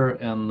flicker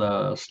and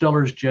the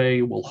Steller's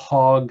jay, will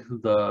hog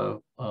the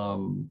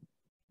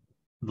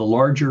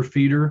larger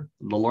feeder,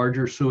 the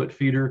larger suet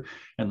feeder,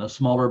 and the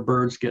smaller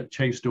birds get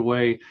chased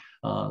away.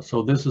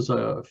 So this is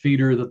a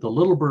feeder that the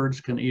little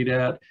birds can eat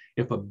at.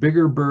 If a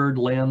bigger bird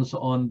lands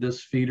on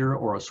this feeder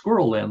or a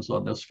squirrel lands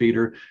on this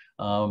feeder,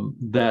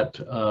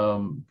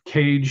 that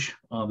cage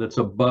that's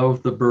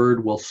above the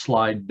bird will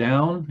slide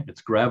down.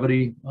 It's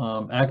gravity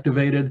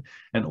activated,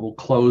 and it will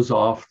close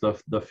off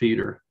the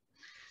feeder.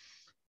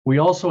 We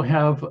also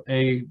have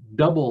a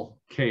double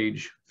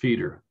cage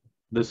feeder.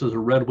 This is a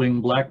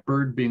red-winged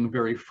blackbird being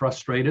very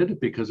frustrated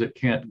because it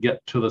can't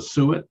get to the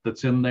suet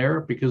that's in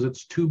there because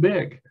it's too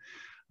big.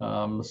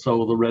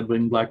 So the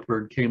red-winged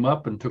blackbird came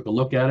up and took a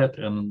look at it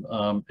and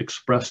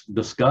expressed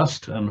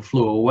disgust and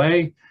flew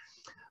away.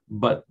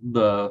 But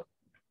the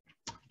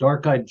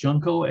dark-eyed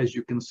junco, as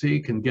you can see,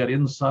 can get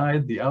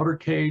inside the outer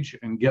cage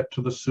and get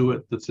to the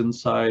suet that's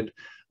inside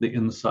the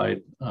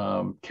inside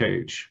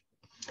cage.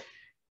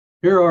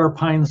 Here are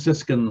pine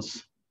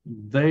siskins.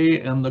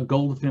 They and the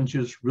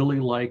goldfinches really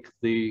like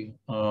the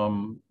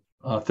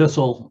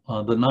thistle,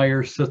 the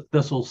Nair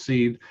thistle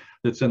seed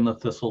that's in the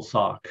thistle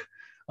sock.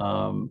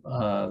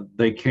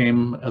 They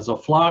came as a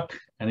flock,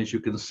 and as you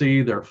can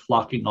see, they're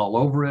flocking all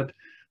over it.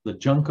 The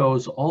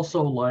juncos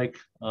also like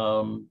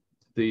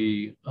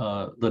the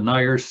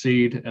Nair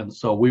seed, and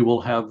so we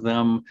will have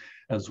them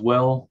as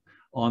well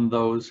on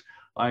those.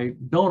 I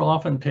don't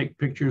often take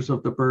pictures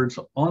of the birds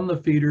on the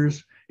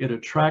feeders. It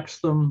attracts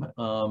them.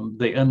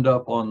 They end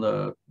up on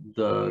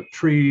the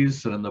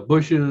trees and the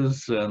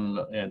bushes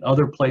and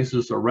other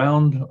places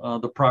around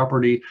the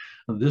property.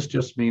 And this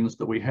just means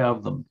that we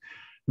have them.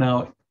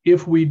 Now,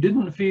 if we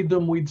didn't feed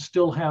them, we'd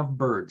still have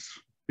birds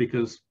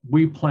because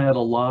we plant a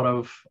lot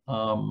of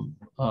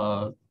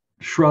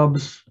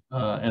shrubs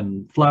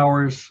and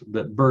flowers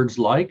that birds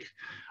like.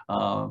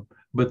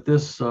 But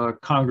this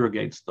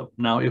congregates them.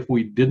 Now, if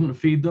we didn't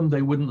feed them,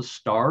 they wouldn't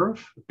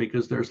starve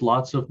because there's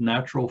lots of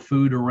natural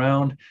food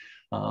around.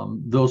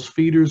 Those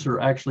feeders are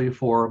actually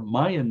for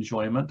my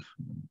enjoyment,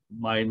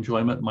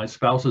 my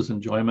spouse's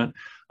enjoyment,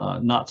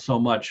 not so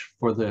much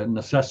for the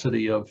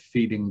necessity of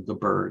feeding the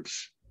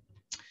birds.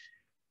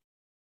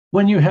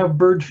 When you have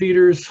bird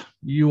feeders,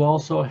 you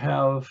also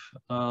have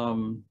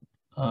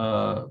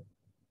the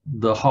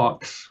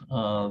hawks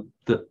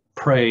that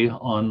prey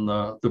on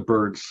the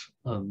birds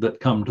that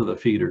come to the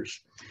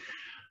feeders.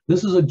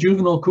 This is a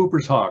juvenile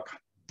Cooper's hawk.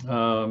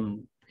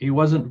 He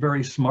wasn't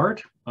very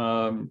smart.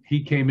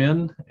 He came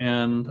in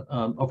and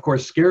of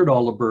course scared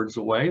all the birds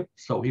away,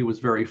 so he was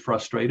very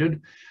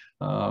frustrated.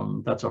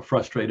 That's a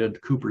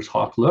frustrated Cooper's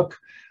hawk look.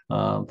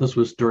 This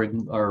was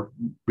during our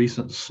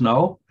recent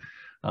snow.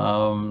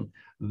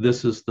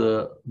 This is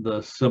a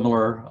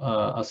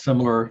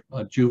similar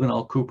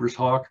juvenile Cooper's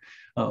hawk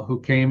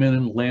who came in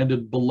and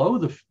landed below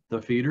the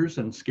feeders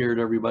and scared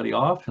everybody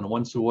off, and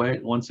once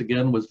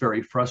again was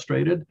very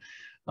frustrated.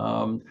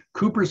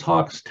 Cooper's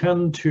hawks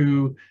tend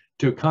to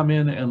come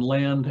in and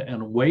land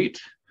and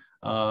wait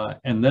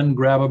and then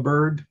grab a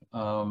bird.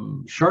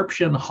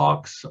 Sharp-shinned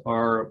hawks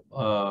are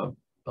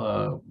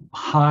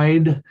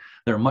hide.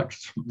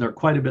 They're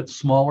quite a bit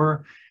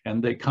smaller,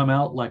 and they come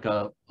out like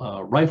a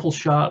rifle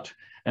shot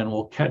and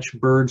will catch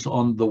birds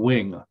on the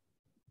wing.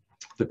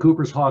 The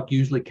Cooper's hawk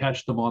usually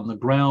catch them on the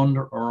ground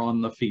or on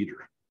the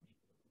feeder.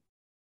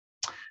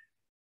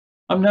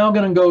 I'm now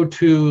going to go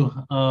to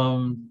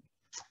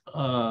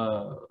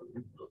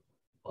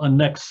a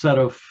next set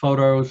of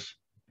photos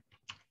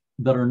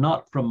that are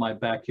not from my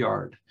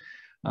backyard.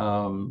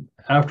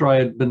 After I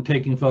had been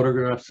taking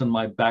photographs in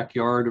my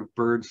backyard of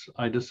birds,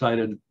 I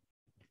decided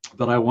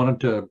that I wanted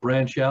to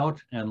branch out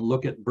and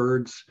look at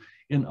birds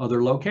in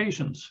other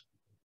locations.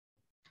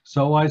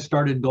 So I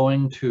started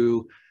going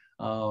to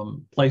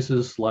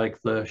places like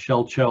the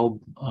Shellchelb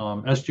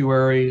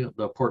Estuary,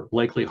 the Port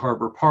Blakely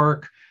Harbor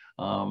Park,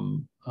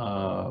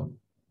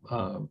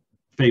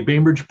 Fay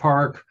Bainbridge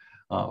Park,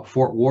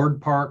 Fort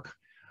Ward Park,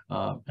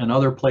 and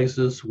other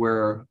places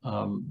where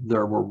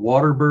there were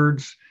water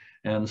birds,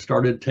 and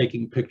started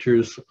taking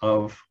pictures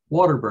of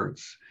water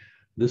birds.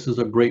 This is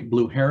a great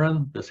blue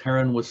heron. This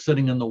heron was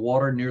sitting in the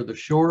water near the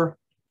shore.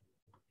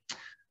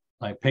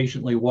 I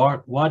patiently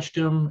watched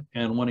him,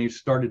 and when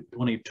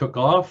he took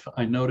off,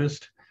 I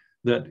noticed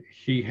that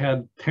he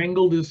had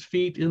tangled his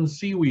feet in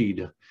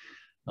seaweed.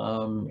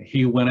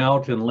 He went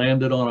out and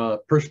landed on a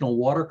personal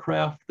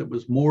watercraft that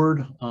was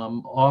moored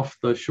off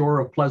the shore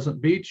of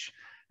Pleasant Beach,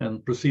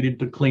 and proceeded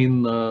to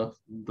clean the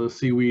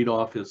seaweed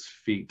off his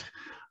feet.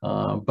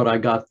 But I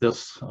got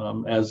this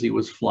as he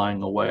was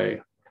flying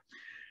away.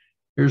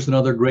 Here's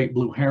another great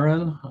blue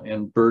heron.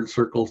 In bird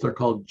circles, they're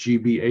called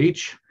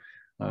GBH,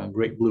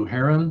 great blue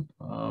heron.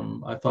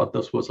 I thought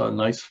this was a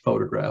nice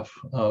photograph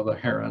of a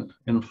heron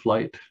in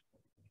flight.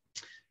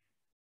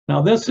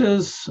 Now this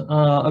is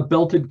a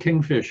belted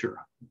kingfisher.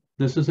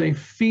 This is a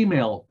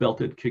female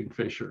belted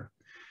kingfisher.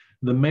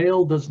 The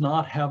male does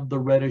not have the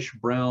reddish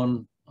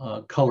brown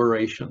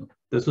coloration.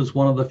 This is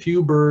one of the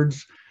few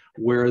birds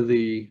where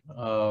the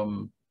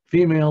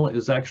female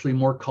is actually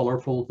more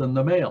colorful than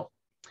the male.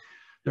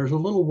 There's a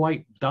little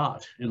white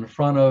dot in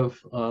front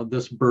of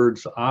this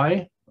bird's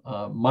eye.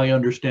 My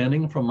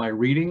understanding from my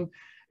reading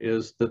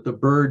is that the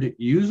bird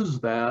uses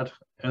that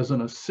as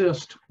an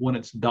assist when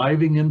it's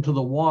diving into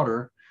the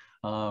water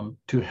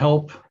to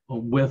help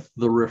with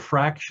the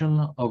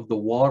refraction of the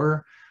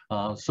water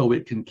so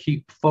it can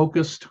keep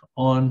focused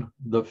on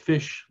the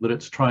fish that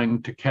it's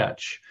trying to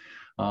catch.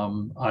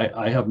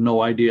 I have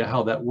no idea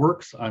how that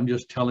works. I'm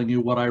just telling you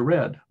what I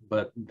read,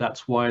 but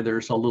that's why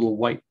there's a little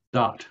white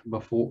dot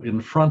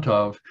in front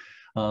of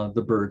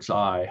the bird's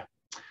eye.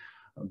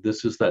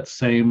 This is that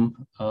same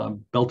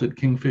belted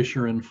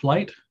kingfisher in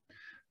flight.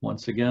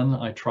 Once again,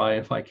 I try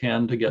if I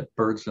can to get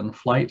birds in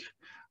flight.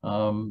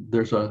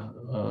 There's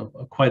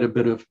quite a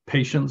bit of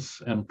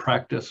patience and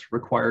practice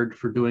required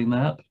for doing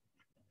that.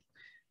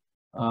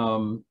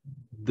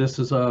 This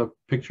is a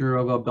picture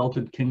of a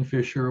belted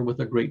kingfisher with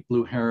a great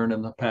blue heron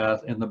in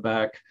the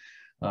back,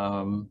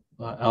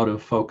 out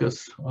of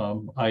focus.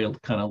 I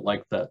kind of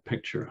like that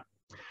picture.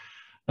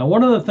 Now,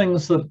 one of the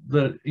things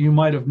that you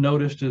might have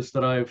noticed is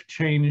that I've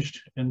changed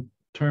in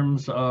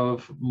terms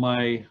of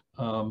my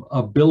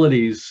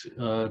abilities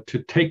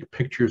to take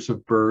pictures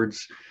of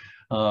birds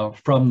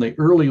from the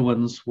early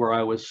ones where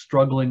I was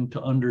struggling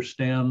to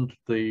understand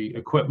the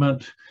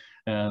equipment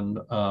and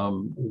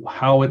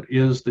how it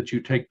is that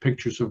you take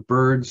pictures of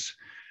birds,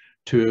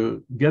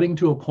 to getting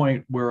to a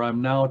point where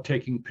I'm now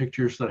taking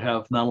pictures that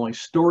have not only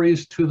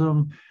stories to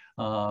them,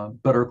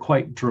 but are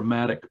quite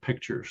dramatic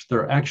pictures.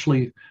 They're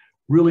actually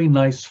really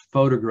nice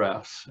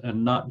photographs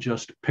and not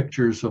just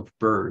pictures of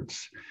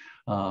birds.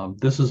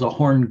 This is a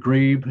horned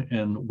grebe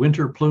in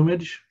winter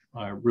plumage.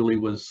 I really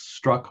was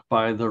struck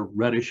by the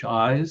reddish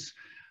eyes.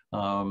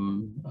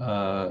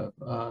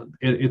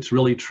 It's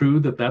really true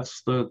that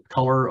that's the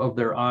color of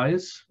their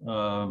eyes.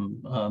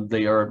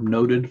 They are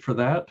noted for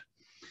that.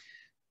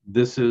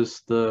 This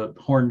is the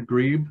horned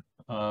grebe.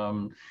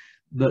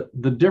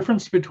 The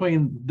difference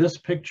between this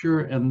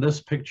picture and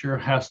this picture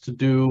has to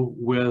do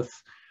with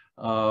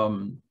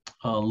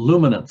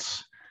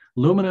luminance.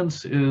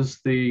 Luminance is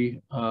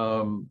the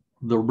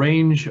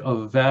range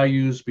of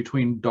values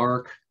between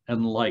dark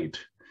and light.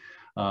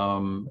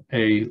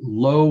 A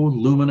low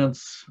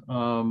luminance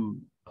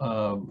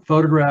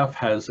photograph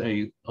has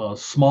a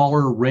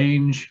smaller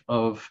range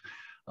of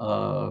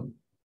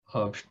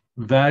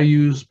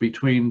values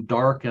between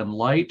dark and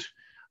light.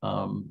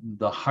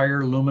 The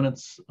higher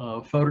luminance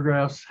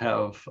photographs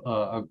have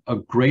a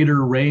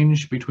greater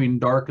range between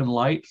dark and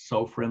light.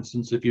 So for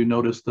instance, if you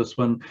notice this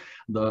one,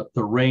 the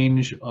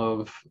range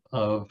of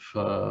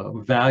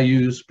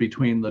values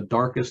between the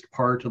darkest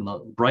part and the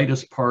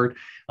brightest part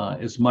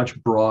is much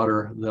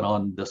broader than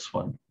on this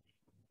one.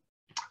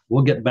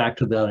 We'll get back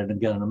to that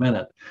again in a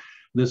minute.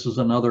 This is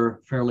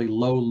another fairly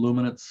low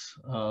luminance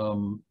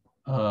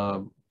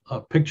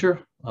picture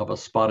of a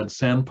spotted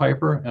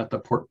sandpiper at the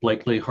Port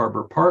Blakely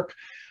Harbor Park.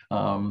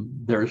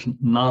 There's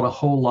not a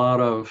whole lot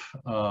of,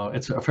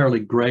 it's a fairly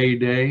gray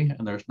day,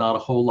 and there's not a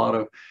whole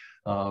lot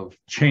of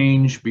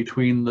change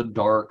between the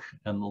dark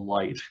and the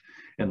light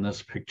in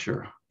this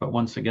picture. But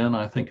once again,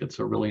 I think it's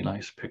a really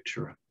nice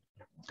picture.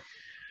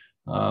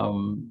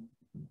 I'm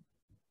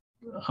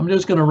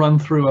just going to run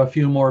through a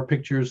few more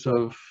pictures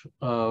of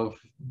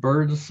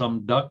birds,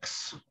 some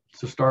ducks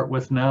to start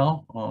with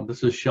now.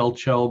 This is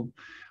Shelchub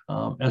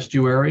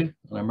Estuary,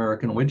 an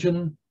American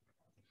widgeon.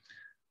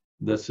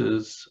 This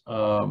is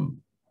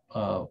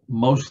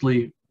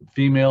mostly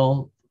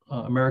female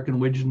American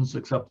widgeons,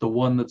 except the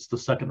one that's the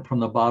second from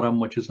the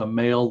bottom, which is a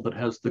male that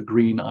has the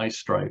green eye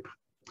stripe.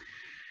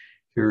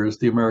 Here is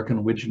the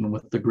American widgeon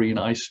with the green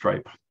eye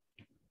stripe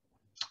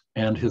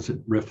and his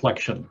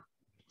reflection.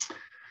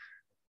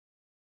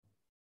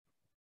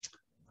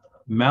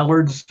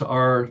 Mallards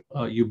are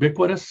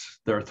ubiquitous.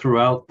 They're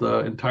throughout the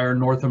entire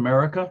North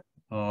America.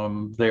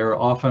 They are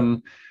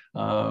often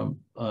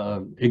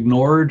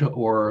ignored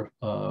or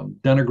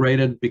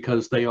denigrated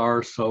because they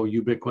are so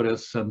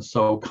ubiquitous and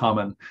so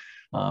common,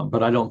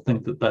 but I don't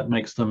think that that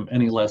makes them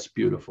any less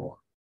beautiful.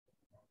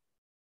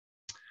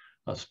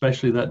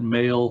 Especially that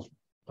male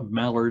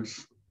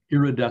mallard's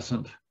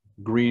iridescent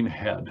green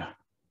head.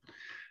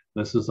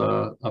 This is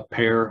a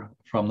pair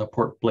from the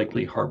Port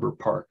Blakely Harbor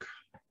Park.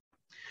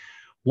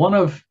 One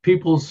of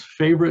people's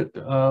favorite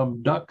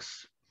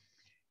ducks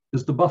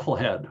is the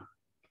bufflehead.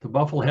 The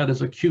bufflehead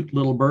is a cute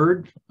little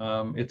bird.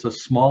 It's a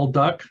small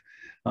duck.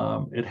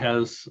 It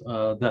has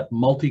that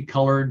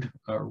multicolored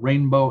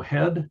rainbow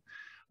head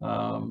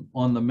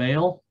on the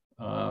male.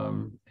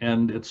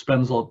 and it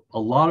spends a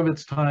lot of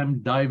its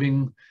time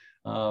diving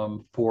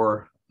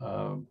for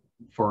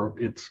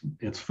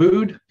its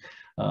food,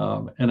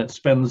 and it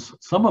spends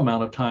some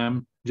amount of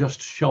time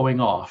just showing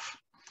off.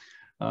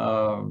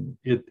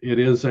 It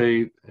is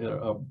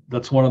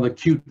that's one of the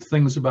cute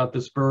things about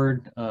this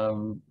bird.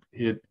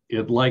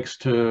 It likes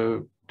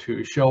to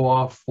show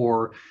off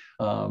for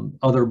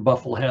other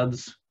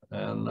buffleheads.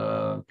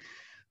 And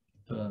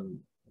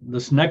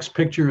this next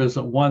picture is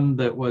one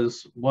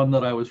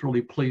that I was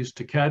really pleased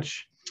to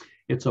catch.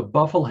 It's a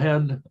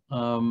bufflehead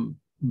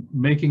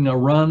making a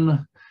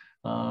run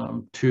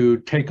to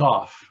take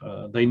off.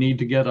 They need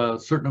to get a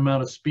certain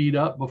amount of speed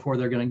up before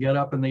they're going to get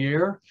up in the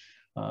air.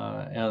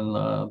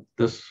 And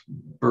this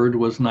bird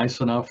was nice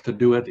enough to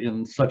do it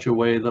in such a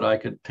way that I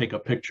could take a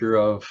picture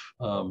of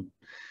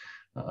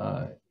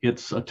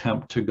its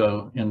attempt to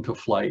go into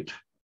flight.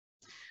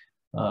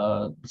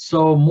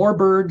 So more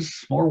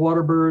birds, more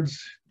water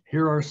birds.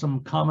 Here are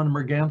some common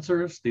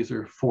mergansers. These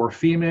are 4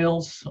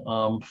 females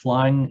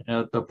flying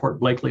at the Port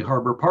Blakely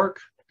Harbor Park.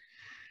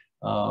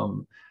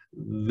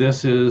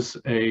 This is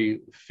a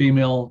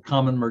female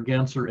common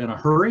merganser in a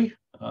hurry.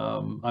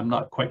 I'm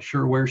not quite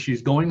sure where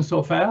she's going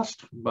so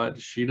fast,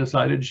 but she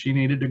decided she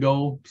needed to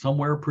go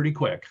somewhere pretty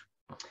quick.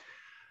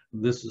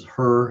 This is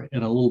her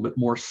in a little bit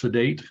more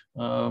sedate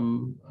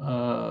motion,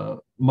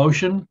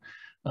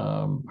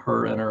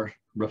 her and her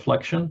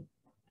reflection.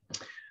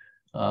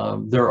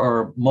 There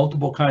are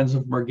multiple kinds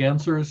of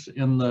mergansers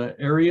in the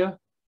area.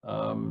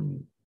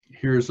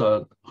 Here's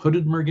a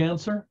hooded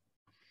merganser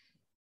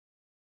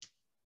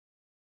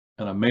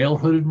and a male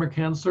hooded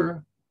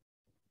merganser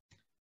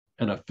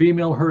and a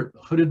female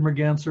hooded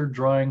merganser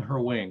drying her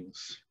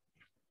wings.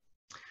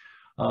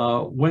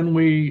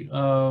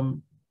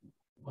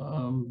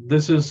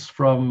 This is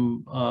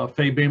from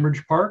Fay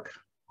Bainbridge Park.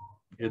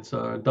 It's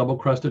a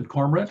double-crested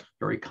cormorant,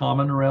 very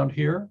common around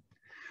here.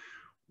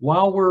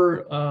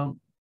 While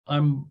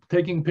I'm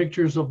taking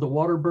pictures of the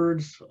water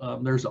birds,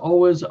 there's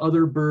always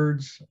other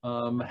birds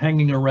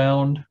hanging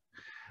around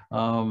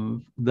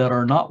that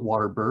are not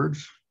water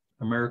birds.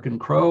 American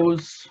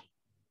crows.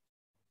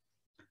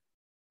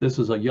 This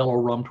is a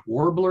yellow-rumped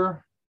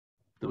warbler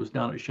that was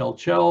down at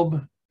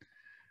Shell-Chelb.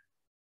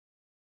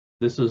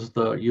 This is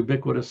the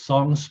ubiquitous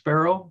song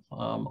sparrow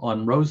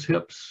on rose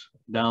hips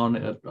down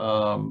at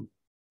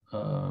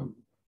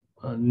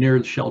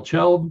near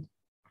Shell-Chelb.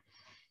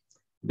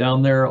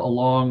 Down there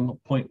along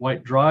Point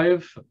White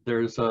Drive,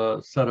 there's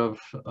a set of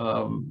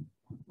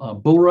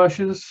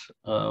bulrushes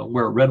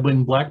where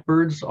red-winged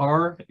blackbirds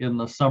are in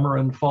the summer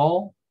and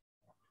fall.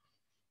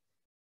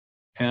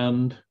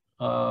 And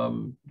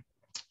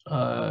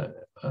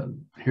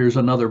here's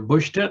another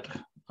bush tit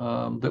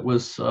that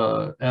was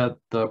at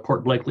the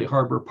Port Blakely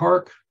Harbor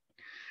Park.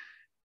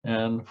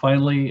 And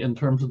finally, in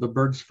terms of the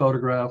birds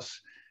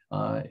photographs,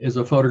 is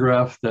a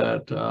photograph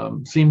that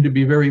seemed to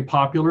be very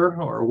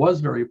popular, or was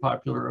very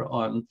popular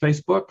on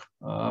Facebook.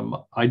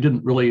 I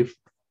didn't really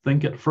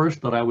think at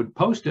first that I would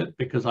post it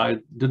because I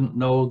didn't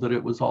know that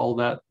it was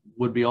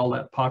would be all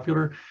that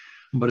popular,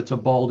 but it's a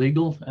bald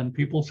eagle and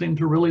people seem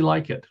to really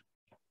like it.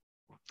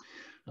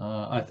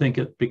 I think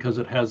because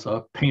it has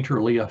a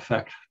painterly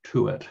effect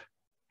to it.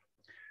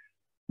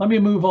 Let me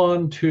move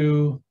on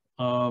to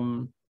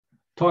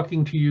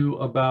talking to you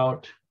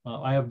about,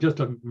 I have just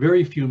a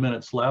very few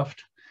minutes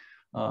left,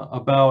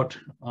 about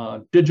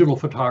digital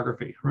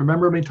photography.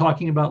 Remember me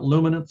talking about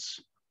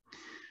luminance?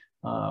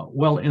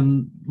 Well,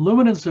 in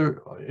luminance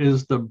are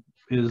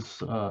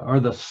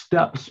the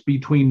steps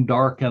between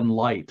dark and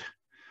light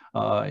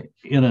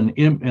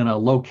in a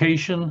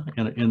location,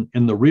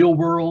 in the real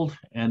world,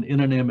 and in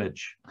an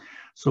image.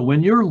 So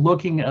when you're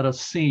looking at a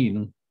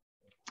scene,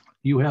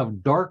 you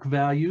have dark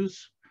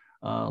values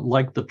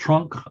like the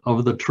trunk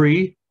of the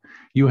tree.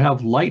 You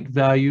have light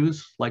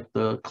values like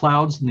the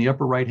clouds in the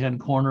upper right-hand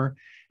corner,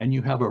 and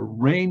you have a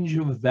range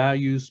of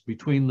values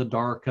between the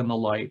dark and the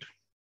light.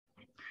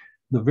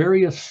 The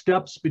various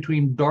steps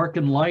between dark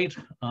and light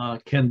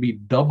can be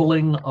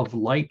doubling of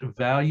light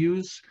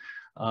values.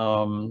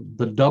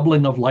 The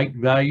doubling of light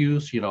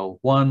values,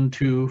 1,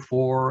 2,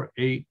 4,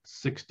 8,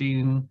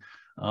 16,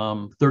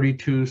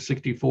 32,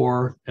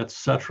 64,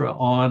 etc.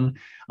 on.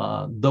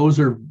 Those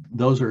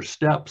are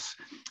steps.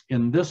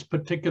 In this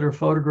particular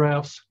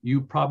photographs,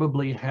 you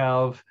probably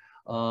have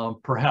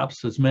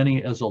perhaps as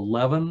many as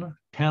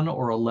 10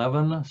 or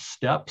 11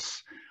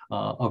 steps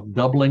of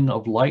doubling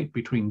of light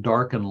between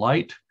dark and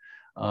light.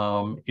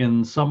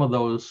 In some of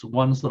those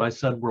ones that I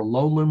said were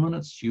low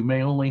luminance, you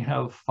may only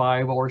have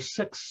 5 or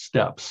 6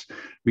 steps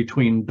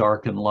between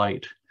dark and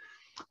light.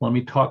 Let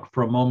me talk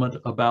for a moment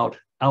about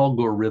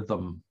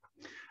algorithm.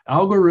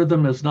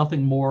 Algorithm is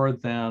nothing more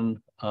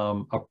than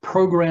a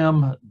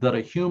program that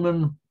a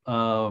human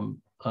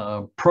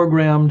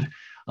programmed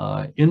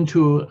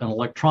into an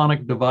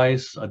electronic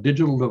device, a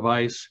digital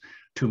device,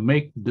 to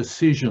make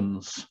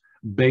decisions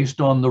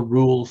based on the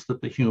rules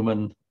that the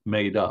human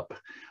made up.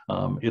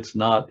 It's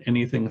not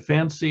anything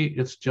fancy,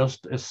 it's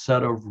just a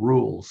set of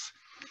rules.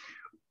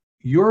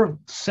 your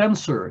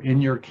sensor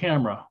in your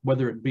camera,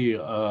 whether it be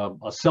a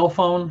cell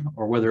phone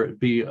or whether it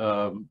be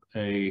a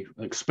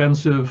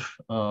expensive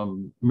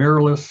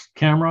mirrorless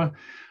camera,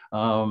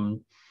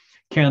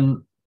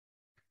 can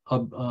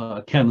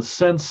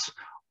sense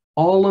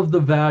all of the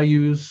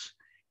values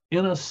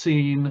in a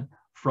scene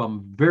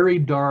from very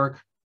dark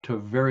to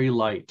very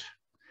light.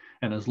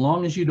 And as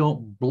long as you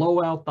don't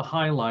blow out the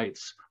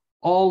highlights,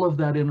 all of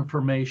that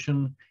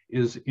information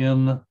is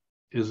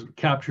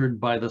captured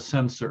by the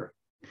sensor.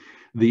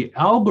 The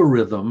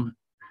algorithm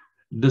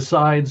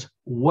decides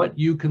what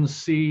you can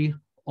see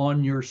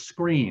on your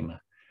screen,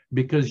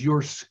 because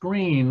your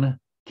screen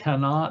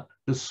cannot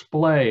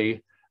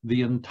display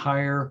the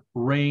entire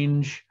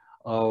range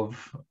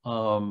of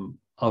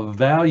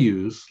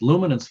values,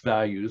 luminance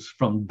values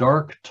from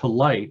dark to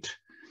light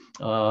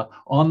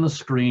on the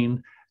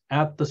screen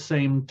at the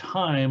same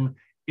time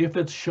if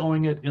it's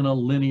showing it in a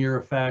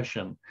linear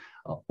fashion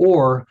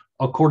or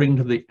according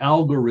to the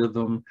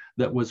algorithm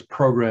that was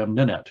programmed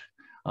in it.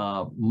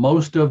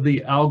 Most of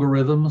the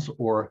algorithms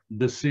or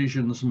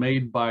decisions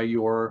made by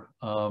your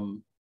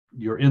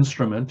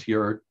instrument,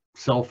 your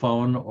cell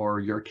phone or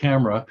your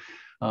camera,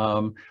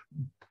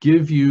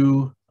 give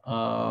you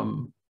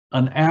an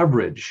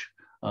average,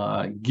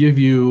 give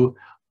you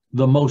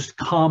the most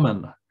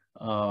common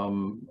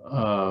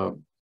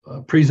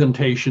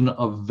presentation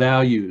of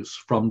values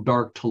from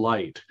dark to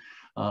light.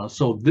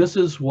 So this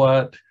is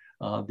what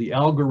the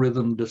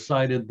algorithm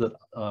decided that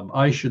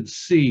I should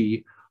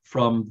see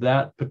from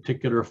that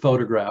particular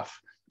photograph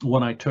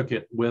when I took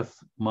it with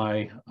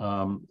my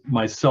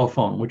my cell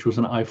phone, which was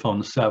an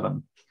iPhone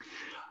 7.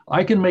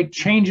 I can make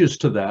changes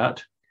to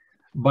that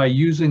by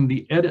using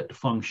the edit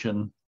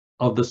function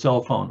of the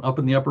cell phone. Up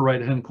in the upper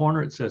right-hand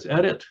corner, it says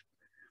edit.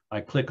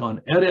 I click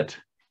on edit.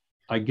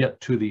 I get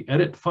to the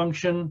edit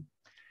function,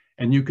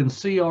 and you can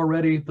see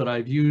already that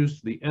I've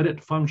used the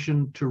edit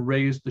function to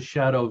raise the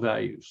shadow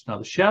values. Now,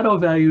 the shadow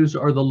values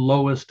are the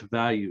lowest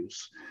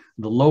values,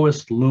 the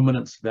lowest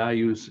luminance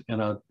values in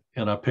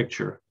a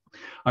picture.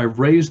 I've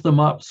raised them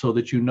up so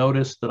that you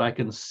notice that I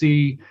can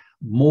see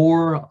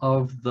more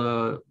of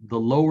the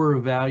lower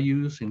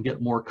values and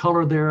get more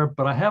color there,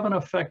 but I haven't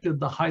affected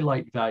the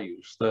highlight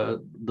values.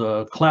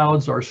 The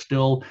clouds are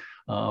still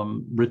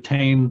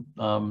retain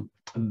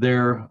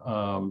their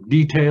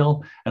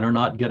detail and are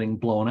not getting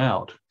blown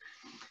out.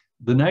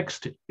 The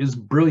next is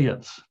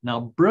brilliance. Now,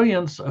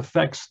 brilliance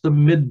affects the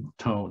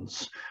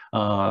midtones,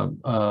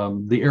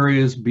 the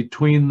areas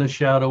between the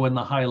shadow and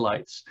the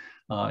highlights.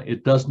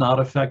 It does not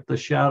affect the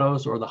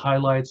shadows or the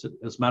highlights.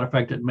 As a matter of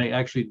fact, it may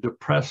actually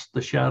depress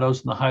the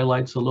shadows and the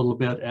highlights a little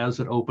bit as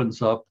it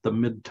opens up the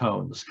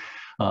midtones.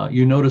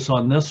 You notice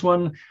on this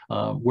one,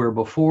 where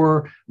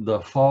before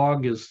the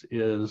fog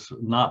is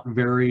not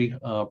very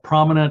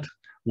prominent,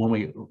 when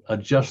we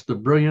adjust the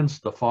brilliance,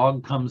 the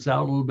fog comes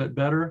out a little bit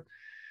better.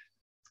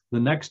 The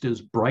next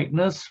is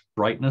brightness.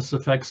 Brightness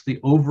affects the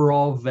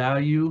overall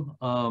value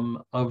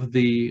of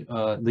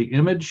the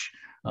image.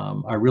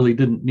 I really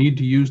didn't need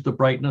to use the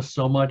brightness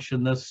so much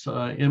in this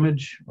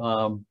image,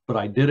 but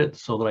I did it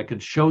so that I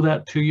could show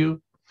that to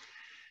you.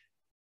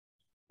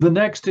 The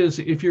next is,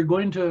 if you're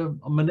going to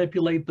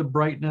manipulate the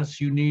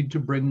brightness, you need to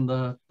bring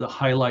the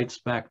highlights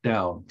back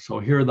down. So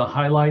here are the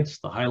highlights.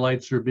 The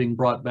highlights are being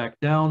brought back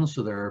down,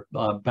 so they're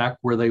back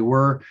where they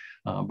were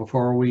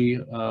before we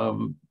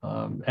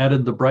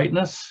added the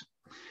brightness.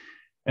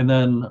 And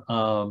then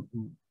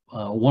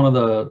one of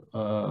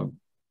the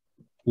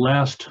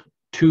last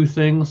three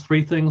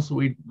things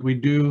we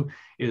do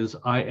is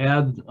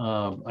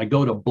I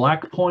go to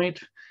black point,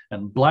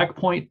 and black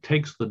point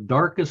takes the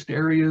darkest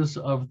areas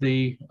of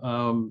the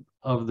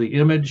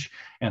image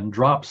and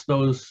drops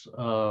those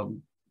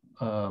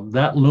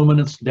that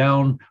luminance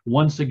down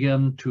once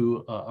again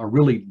to a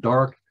really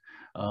dark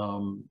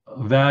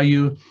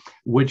value,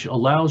 which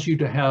allows you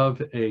to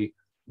have a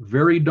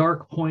very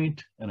dark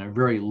point and a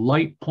very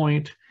light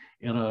point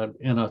in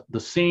the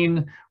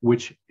scene,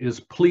 which is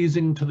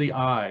pleasing to the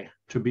eye,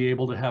 to be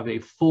able to have a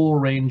full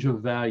range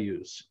of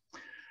values.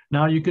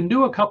 Now, you can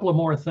do a couple of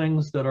more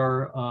things that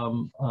are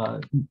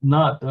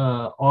not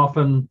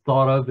often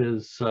thought of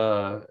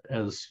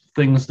as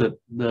things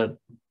that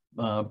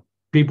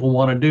people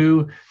want to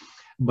do,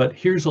 but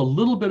here's a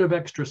little bit of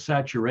extra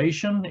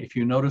saturation. If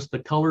you notice, the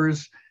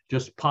colors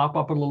just pop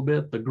up a little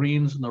bit. The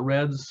greens and the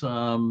reds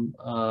are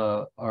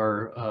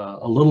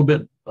a little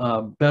bit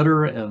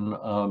better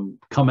and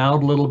come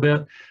out a little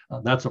bit.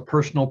 That's a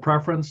personal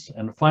preference.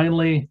 And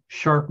finally,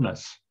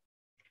 sharpness,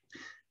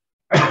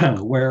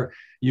 where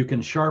you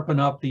can sharpen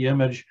up the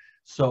image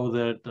so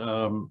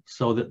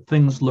that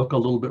things look a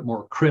little bit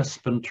more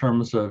crisp in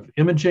terms of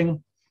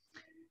imaging.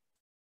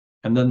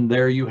 And then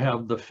there you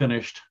have the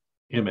finished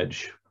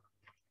image.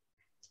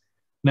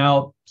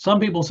 Now, some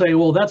people say,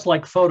 well, that's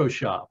like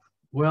Photoshop.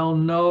 Well,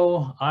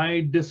 no,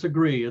 I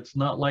disagree. It's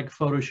not like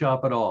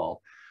Photoshop at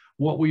all.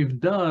 what we've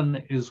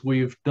done is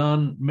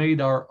made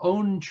our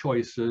own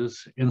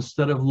choices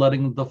instead of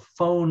letting the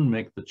phone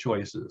make the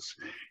choices.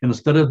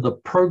 Instead of the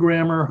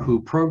programmer who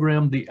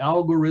programmed the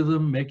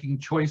algorithm making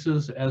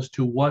choices as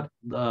to what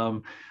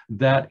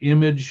that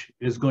image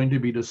is going to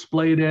be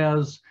displayed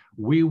as,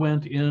 we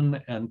went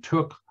in and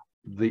took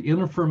the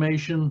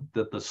information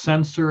that the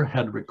sensor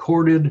had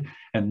recorded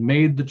and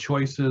made the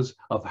choices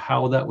of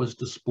how that was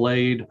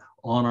displayed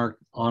on our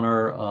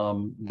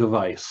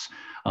device.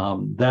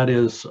 That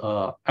is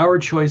our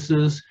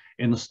choices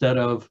instead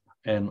of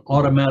an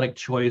automatic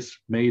choice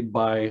made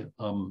by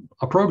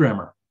a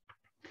programmer.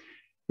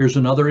 Here's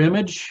another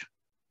image.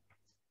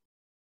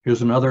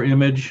 Here's another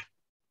image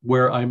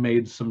where I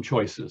made some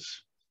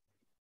choices.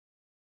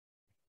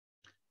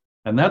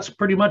 And that's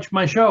pretty much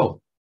my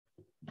show.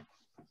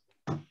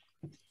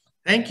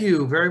 Thank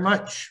you very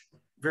much.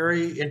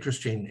 Very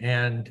interesting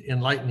and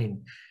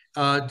enlightening.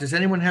 Does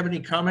anyone have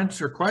any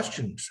comments or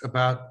questions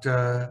about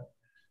the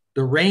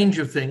range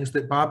of things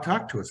that Bob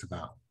talked to us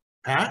about?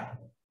 Pat?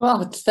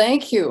 Well,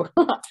 thank you.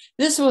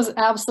 This was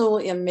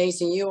absolutely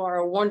amazing. You are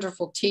a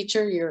wonderful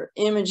teacher. Your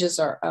images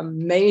are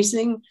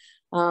amazing.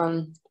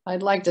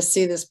 I'd like to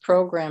see this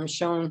program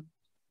shown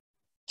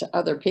to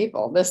other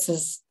people. This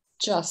is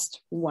just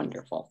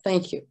wonderful.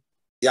 Thank you.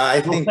 Yeah,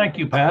 I think. Well, thank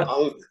you, Pat.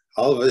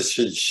 All of us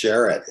should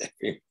share it.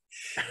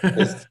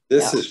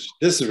 This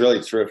is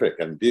really terrific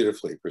and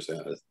beautifully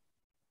presented.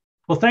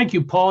 Well, thank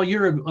you, Paul.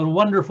 You're a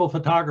wonderful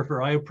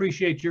photographer. I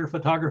appreciate your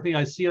photography.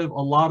 I see a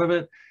lot of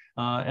it,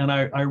 and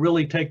I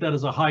really take that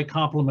as a high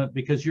compliment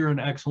because you're an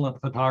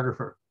excellent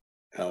photographer.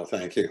 Oh,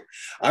 thank you.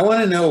 I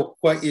want to know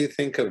what you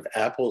think of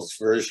Apple's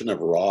version of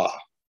RAW.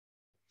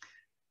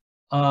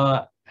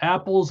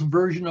 Apple's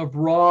version of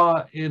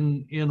RAW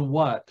in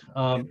what?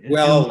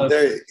 Well,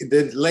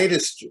 the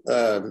latest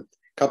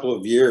couple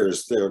of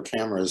years, their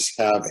cameras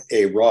have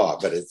a RAW,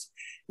 but it's,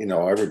 you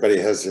know, everybody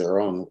has their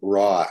own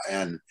RAW.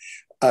 And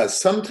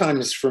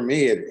sometimes for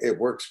me, it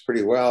works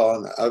pretty well.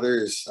 And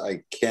others,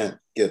 I can't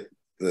get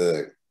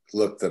the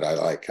look that I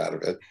like out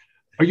of it.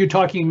 Are you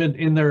talking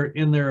in their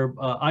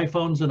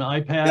iPhones and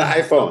iPads? Yeah,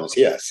 iPhones,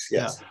 yes.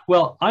 Yeah.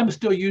 Well, I'm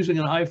still using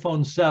an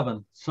iPhone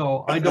 7,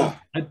 so I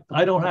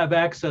don't have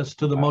access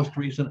to the most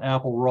recent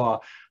Apple RAW.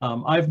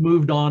 I've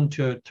moved on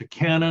to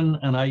Canon,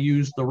 and I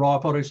use the RAW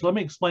photos. So let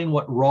me explain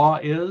what RAW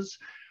is.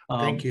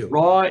 Thank you.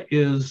 RAW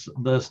is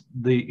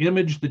the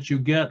image that you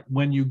get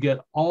when you get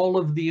all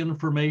of the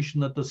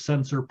information that the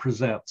sensor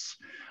presents.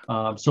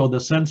 So the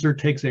sensor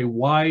takes a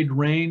wide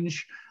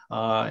range,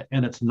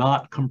 and it's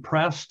not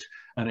compressed.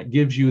 And it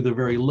gives you the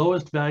very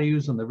lowest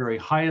values and the very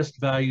highest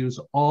values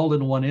all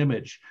in one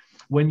image.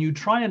 When you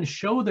try and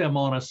show them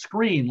on a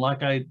screen,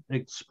 like I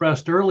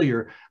expressed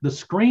earlier, the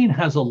screen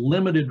has a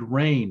limited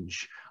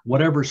range,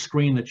 whatever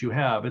screen that you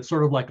have. It's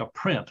sort of like a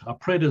print. A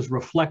print is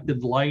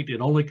reflected light.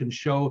 It only can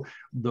show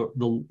the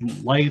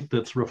light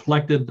that's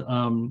reflected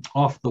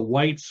off the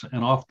whites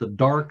and off the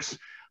darks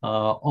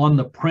on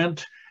the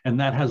print, and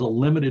that has a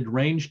limited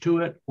range to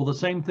it. Well, the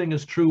same thing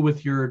is true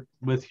with your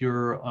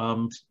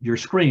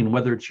screen,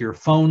 whether it's your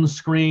phone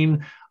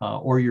screen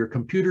or your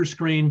computer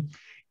screen.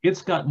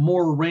 It's got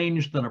more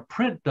range than a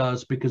print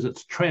does because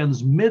it's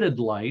transmitted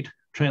light.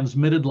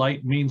 Transmitted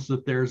light means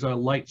that there's a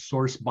light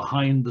source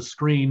behind the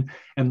screen,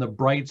 and the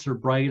brights are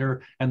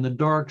brighter and the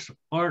darks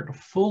aren't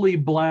fully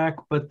black,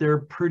 but they're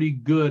pretty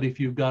good if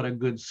you've got a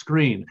good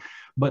screen.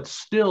 But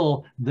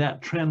still,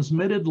 that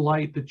transmitted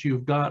light that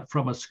you've got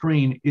from a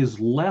screen is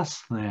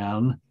less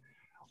than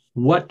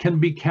what can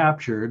be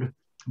captured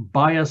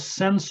by a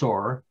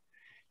sensor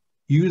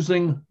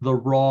using the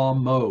RAW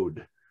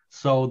mode.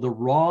 So the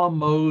RAW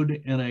mode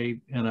in a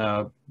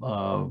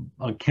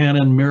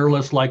Canon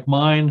mirrorless like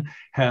mine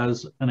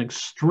has an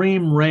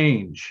extreme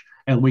range,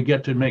 and we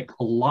get to make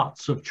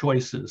lots of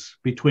choices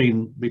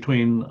between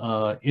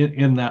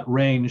in that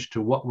range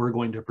to what we're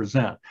going to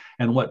present.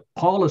 And what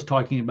Paul is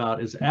talking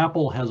about is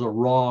Apple has a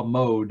RAW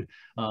mode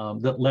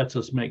that lets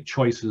us make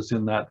choices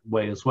in that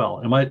way as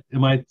well. Am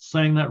I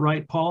saying that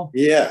right, Paul?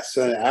 Yes,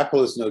 and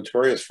Apple is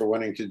notorious for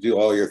wanting to do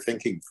all your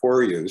thinking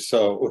for you.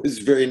 So it was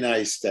very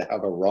nice to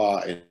have a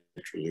RAW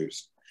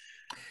introduced.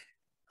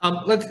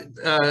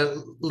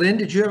 Lynn,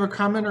 did you have a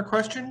comment or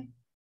question?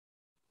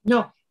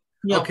 No.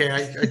 Okay,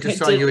 I just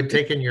saw you had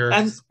taken your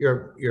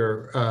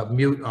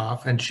mute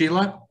off. And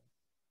Sheila?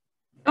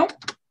 No,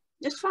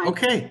 it's fine.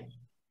 Okay.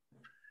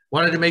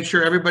 Wanted to make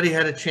sure everybody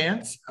had a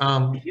chance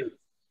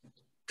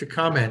to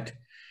comment.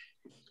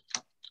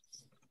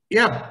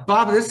 Yeah,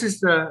 Bob, this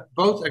is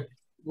both a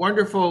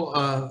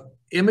wonderful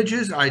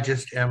images. I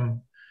just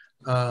am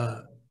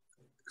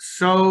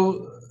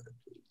so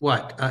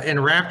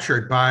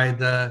enraptured by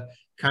the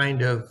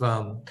kind of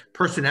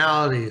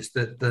personalities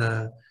that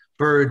the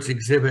birds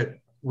exhibit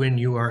when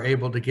you are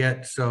able to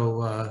get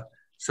so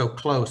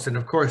close. And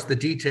of course, the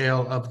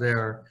detail of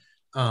their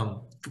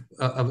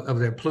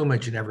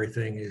plumage and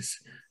everything is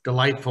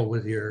delightful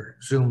with your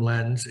zoom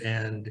lens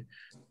and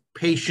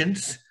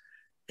patience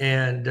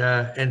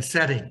and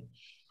setting.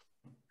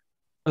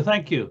 Well,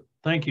 thank you.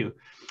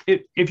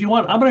 If you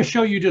want, I'm going to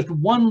show you just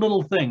one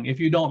little thing, if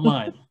you don't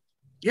mind.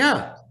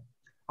 Yeah.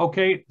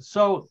 Okay,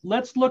 so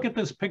let's look at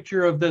this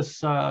picture of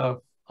this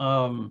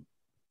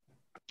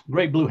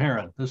great blue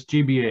heron, this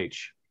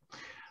GBH.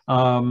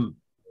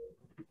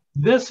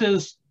 This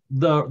is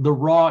the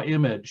raw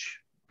image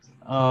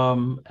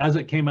as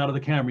it came out of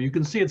the camera. You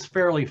can see it's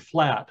fairly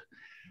flat,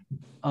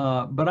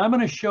 but I'm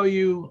going to show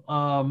you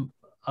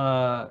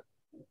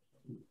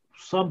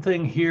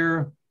something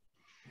here.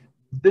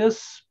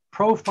 This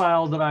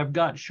profile that I've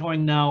got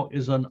showing now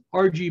is an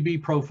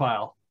RGB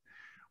profile,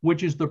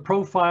 which is the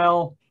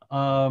profile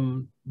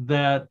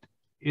that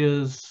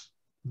is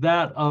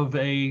that of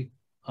a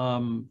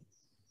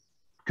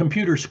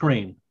computer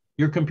screen.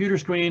 Your computer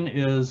screen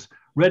is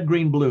red,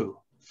 green, blue.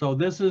 So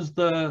this is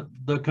the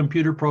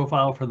computer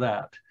profile for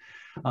that.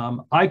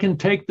 I can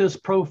take this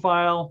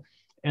profile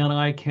and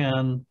I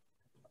can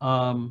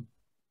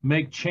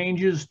make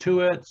changes to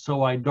it.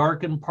 So I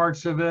darken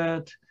parts of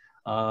it.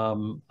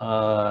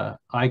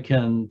 I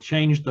can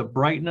change the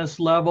brightness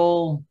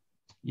level.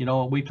 You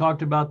know, we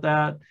talked about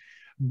that.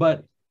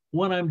 But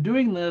when I'm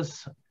doing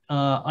this,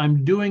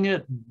 I'm doing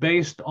it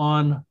based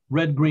on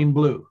red, green,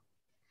 blue.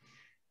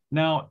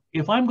 Now,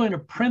 if I'm going to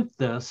print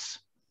this,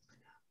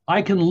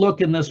 I can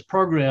look in this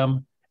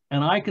program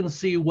and I can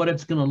see what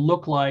it's going to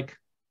look like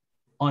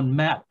on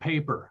matte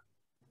paper.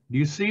 Do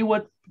you see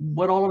what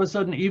all of a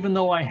sudden, even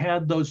though I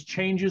had those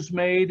changes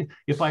made,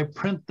 if I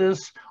print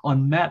this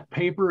on matte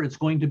paper, it's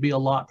going to be a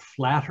lot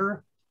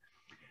flatter.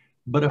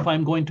 But if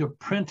I'm going to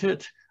print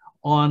it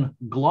on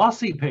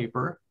glossy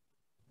paper,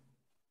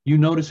 you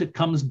notice it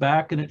comes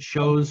back and it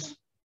shows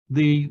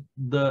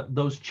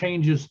those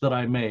changes that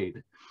I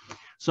made.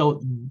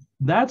 So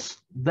that's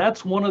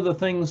one of the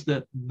things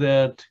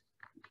that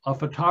a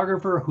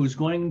photographer who's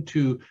going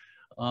to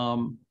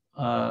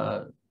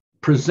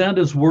present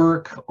his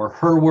work or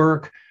her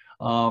work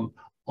on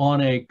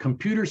a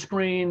computer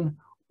screen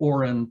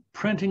or in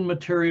printing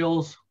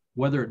materials,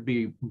 whether it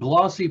be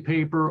glossy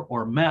paper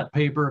or matte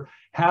paper,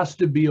 has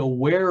to be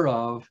aware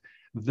of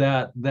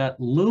that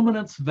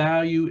luminance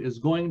value is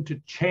going to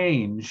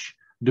change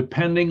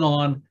depending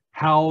on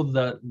how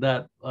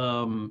that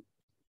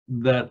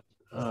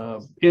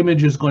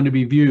image is going to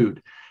be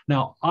viewed.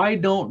 Now, I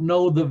don't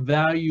know the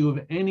value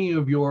of any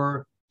of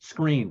your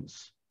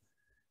screens.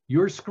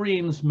 Your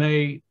screens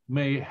may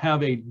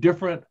have a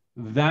different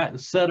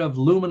set of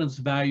luminance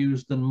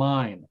values than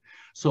mine.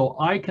 So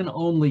I can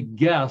only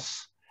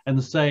guess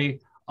and say,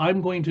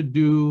 I'm going to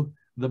do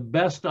the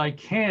best I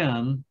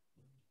can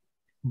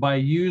by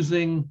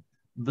using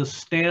the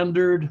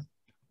standard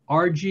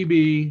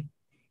RGB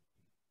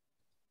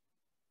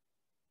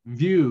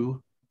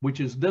view, which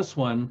is this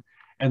one,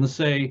 and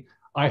say,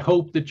 I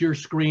hope that your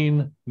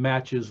screen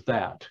matches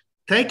that.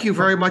 Thank you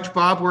very much,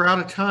 Bob. We're out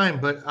of time,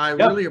 but I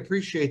really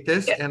appreciate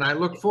this, and I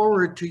look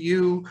forward to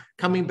you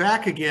coming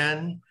back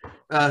again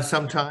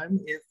sometime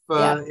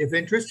if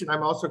interested.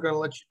 I'm also going to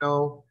let you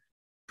know,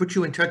 put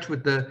you in touch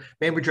with the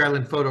Bainbridge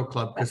Island Photo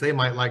Club, because they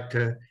might like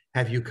to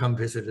have you come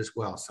visit as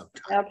well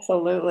sometime.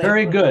 Absolutely.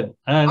 Very good.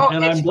 And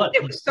I'm glad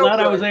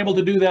I was good. able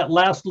to do that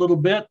last little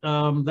bit.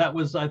 That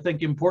was, I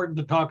think, important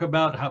to talk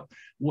about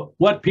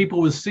what people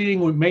was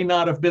seeing may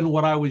not have been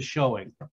what I was showing.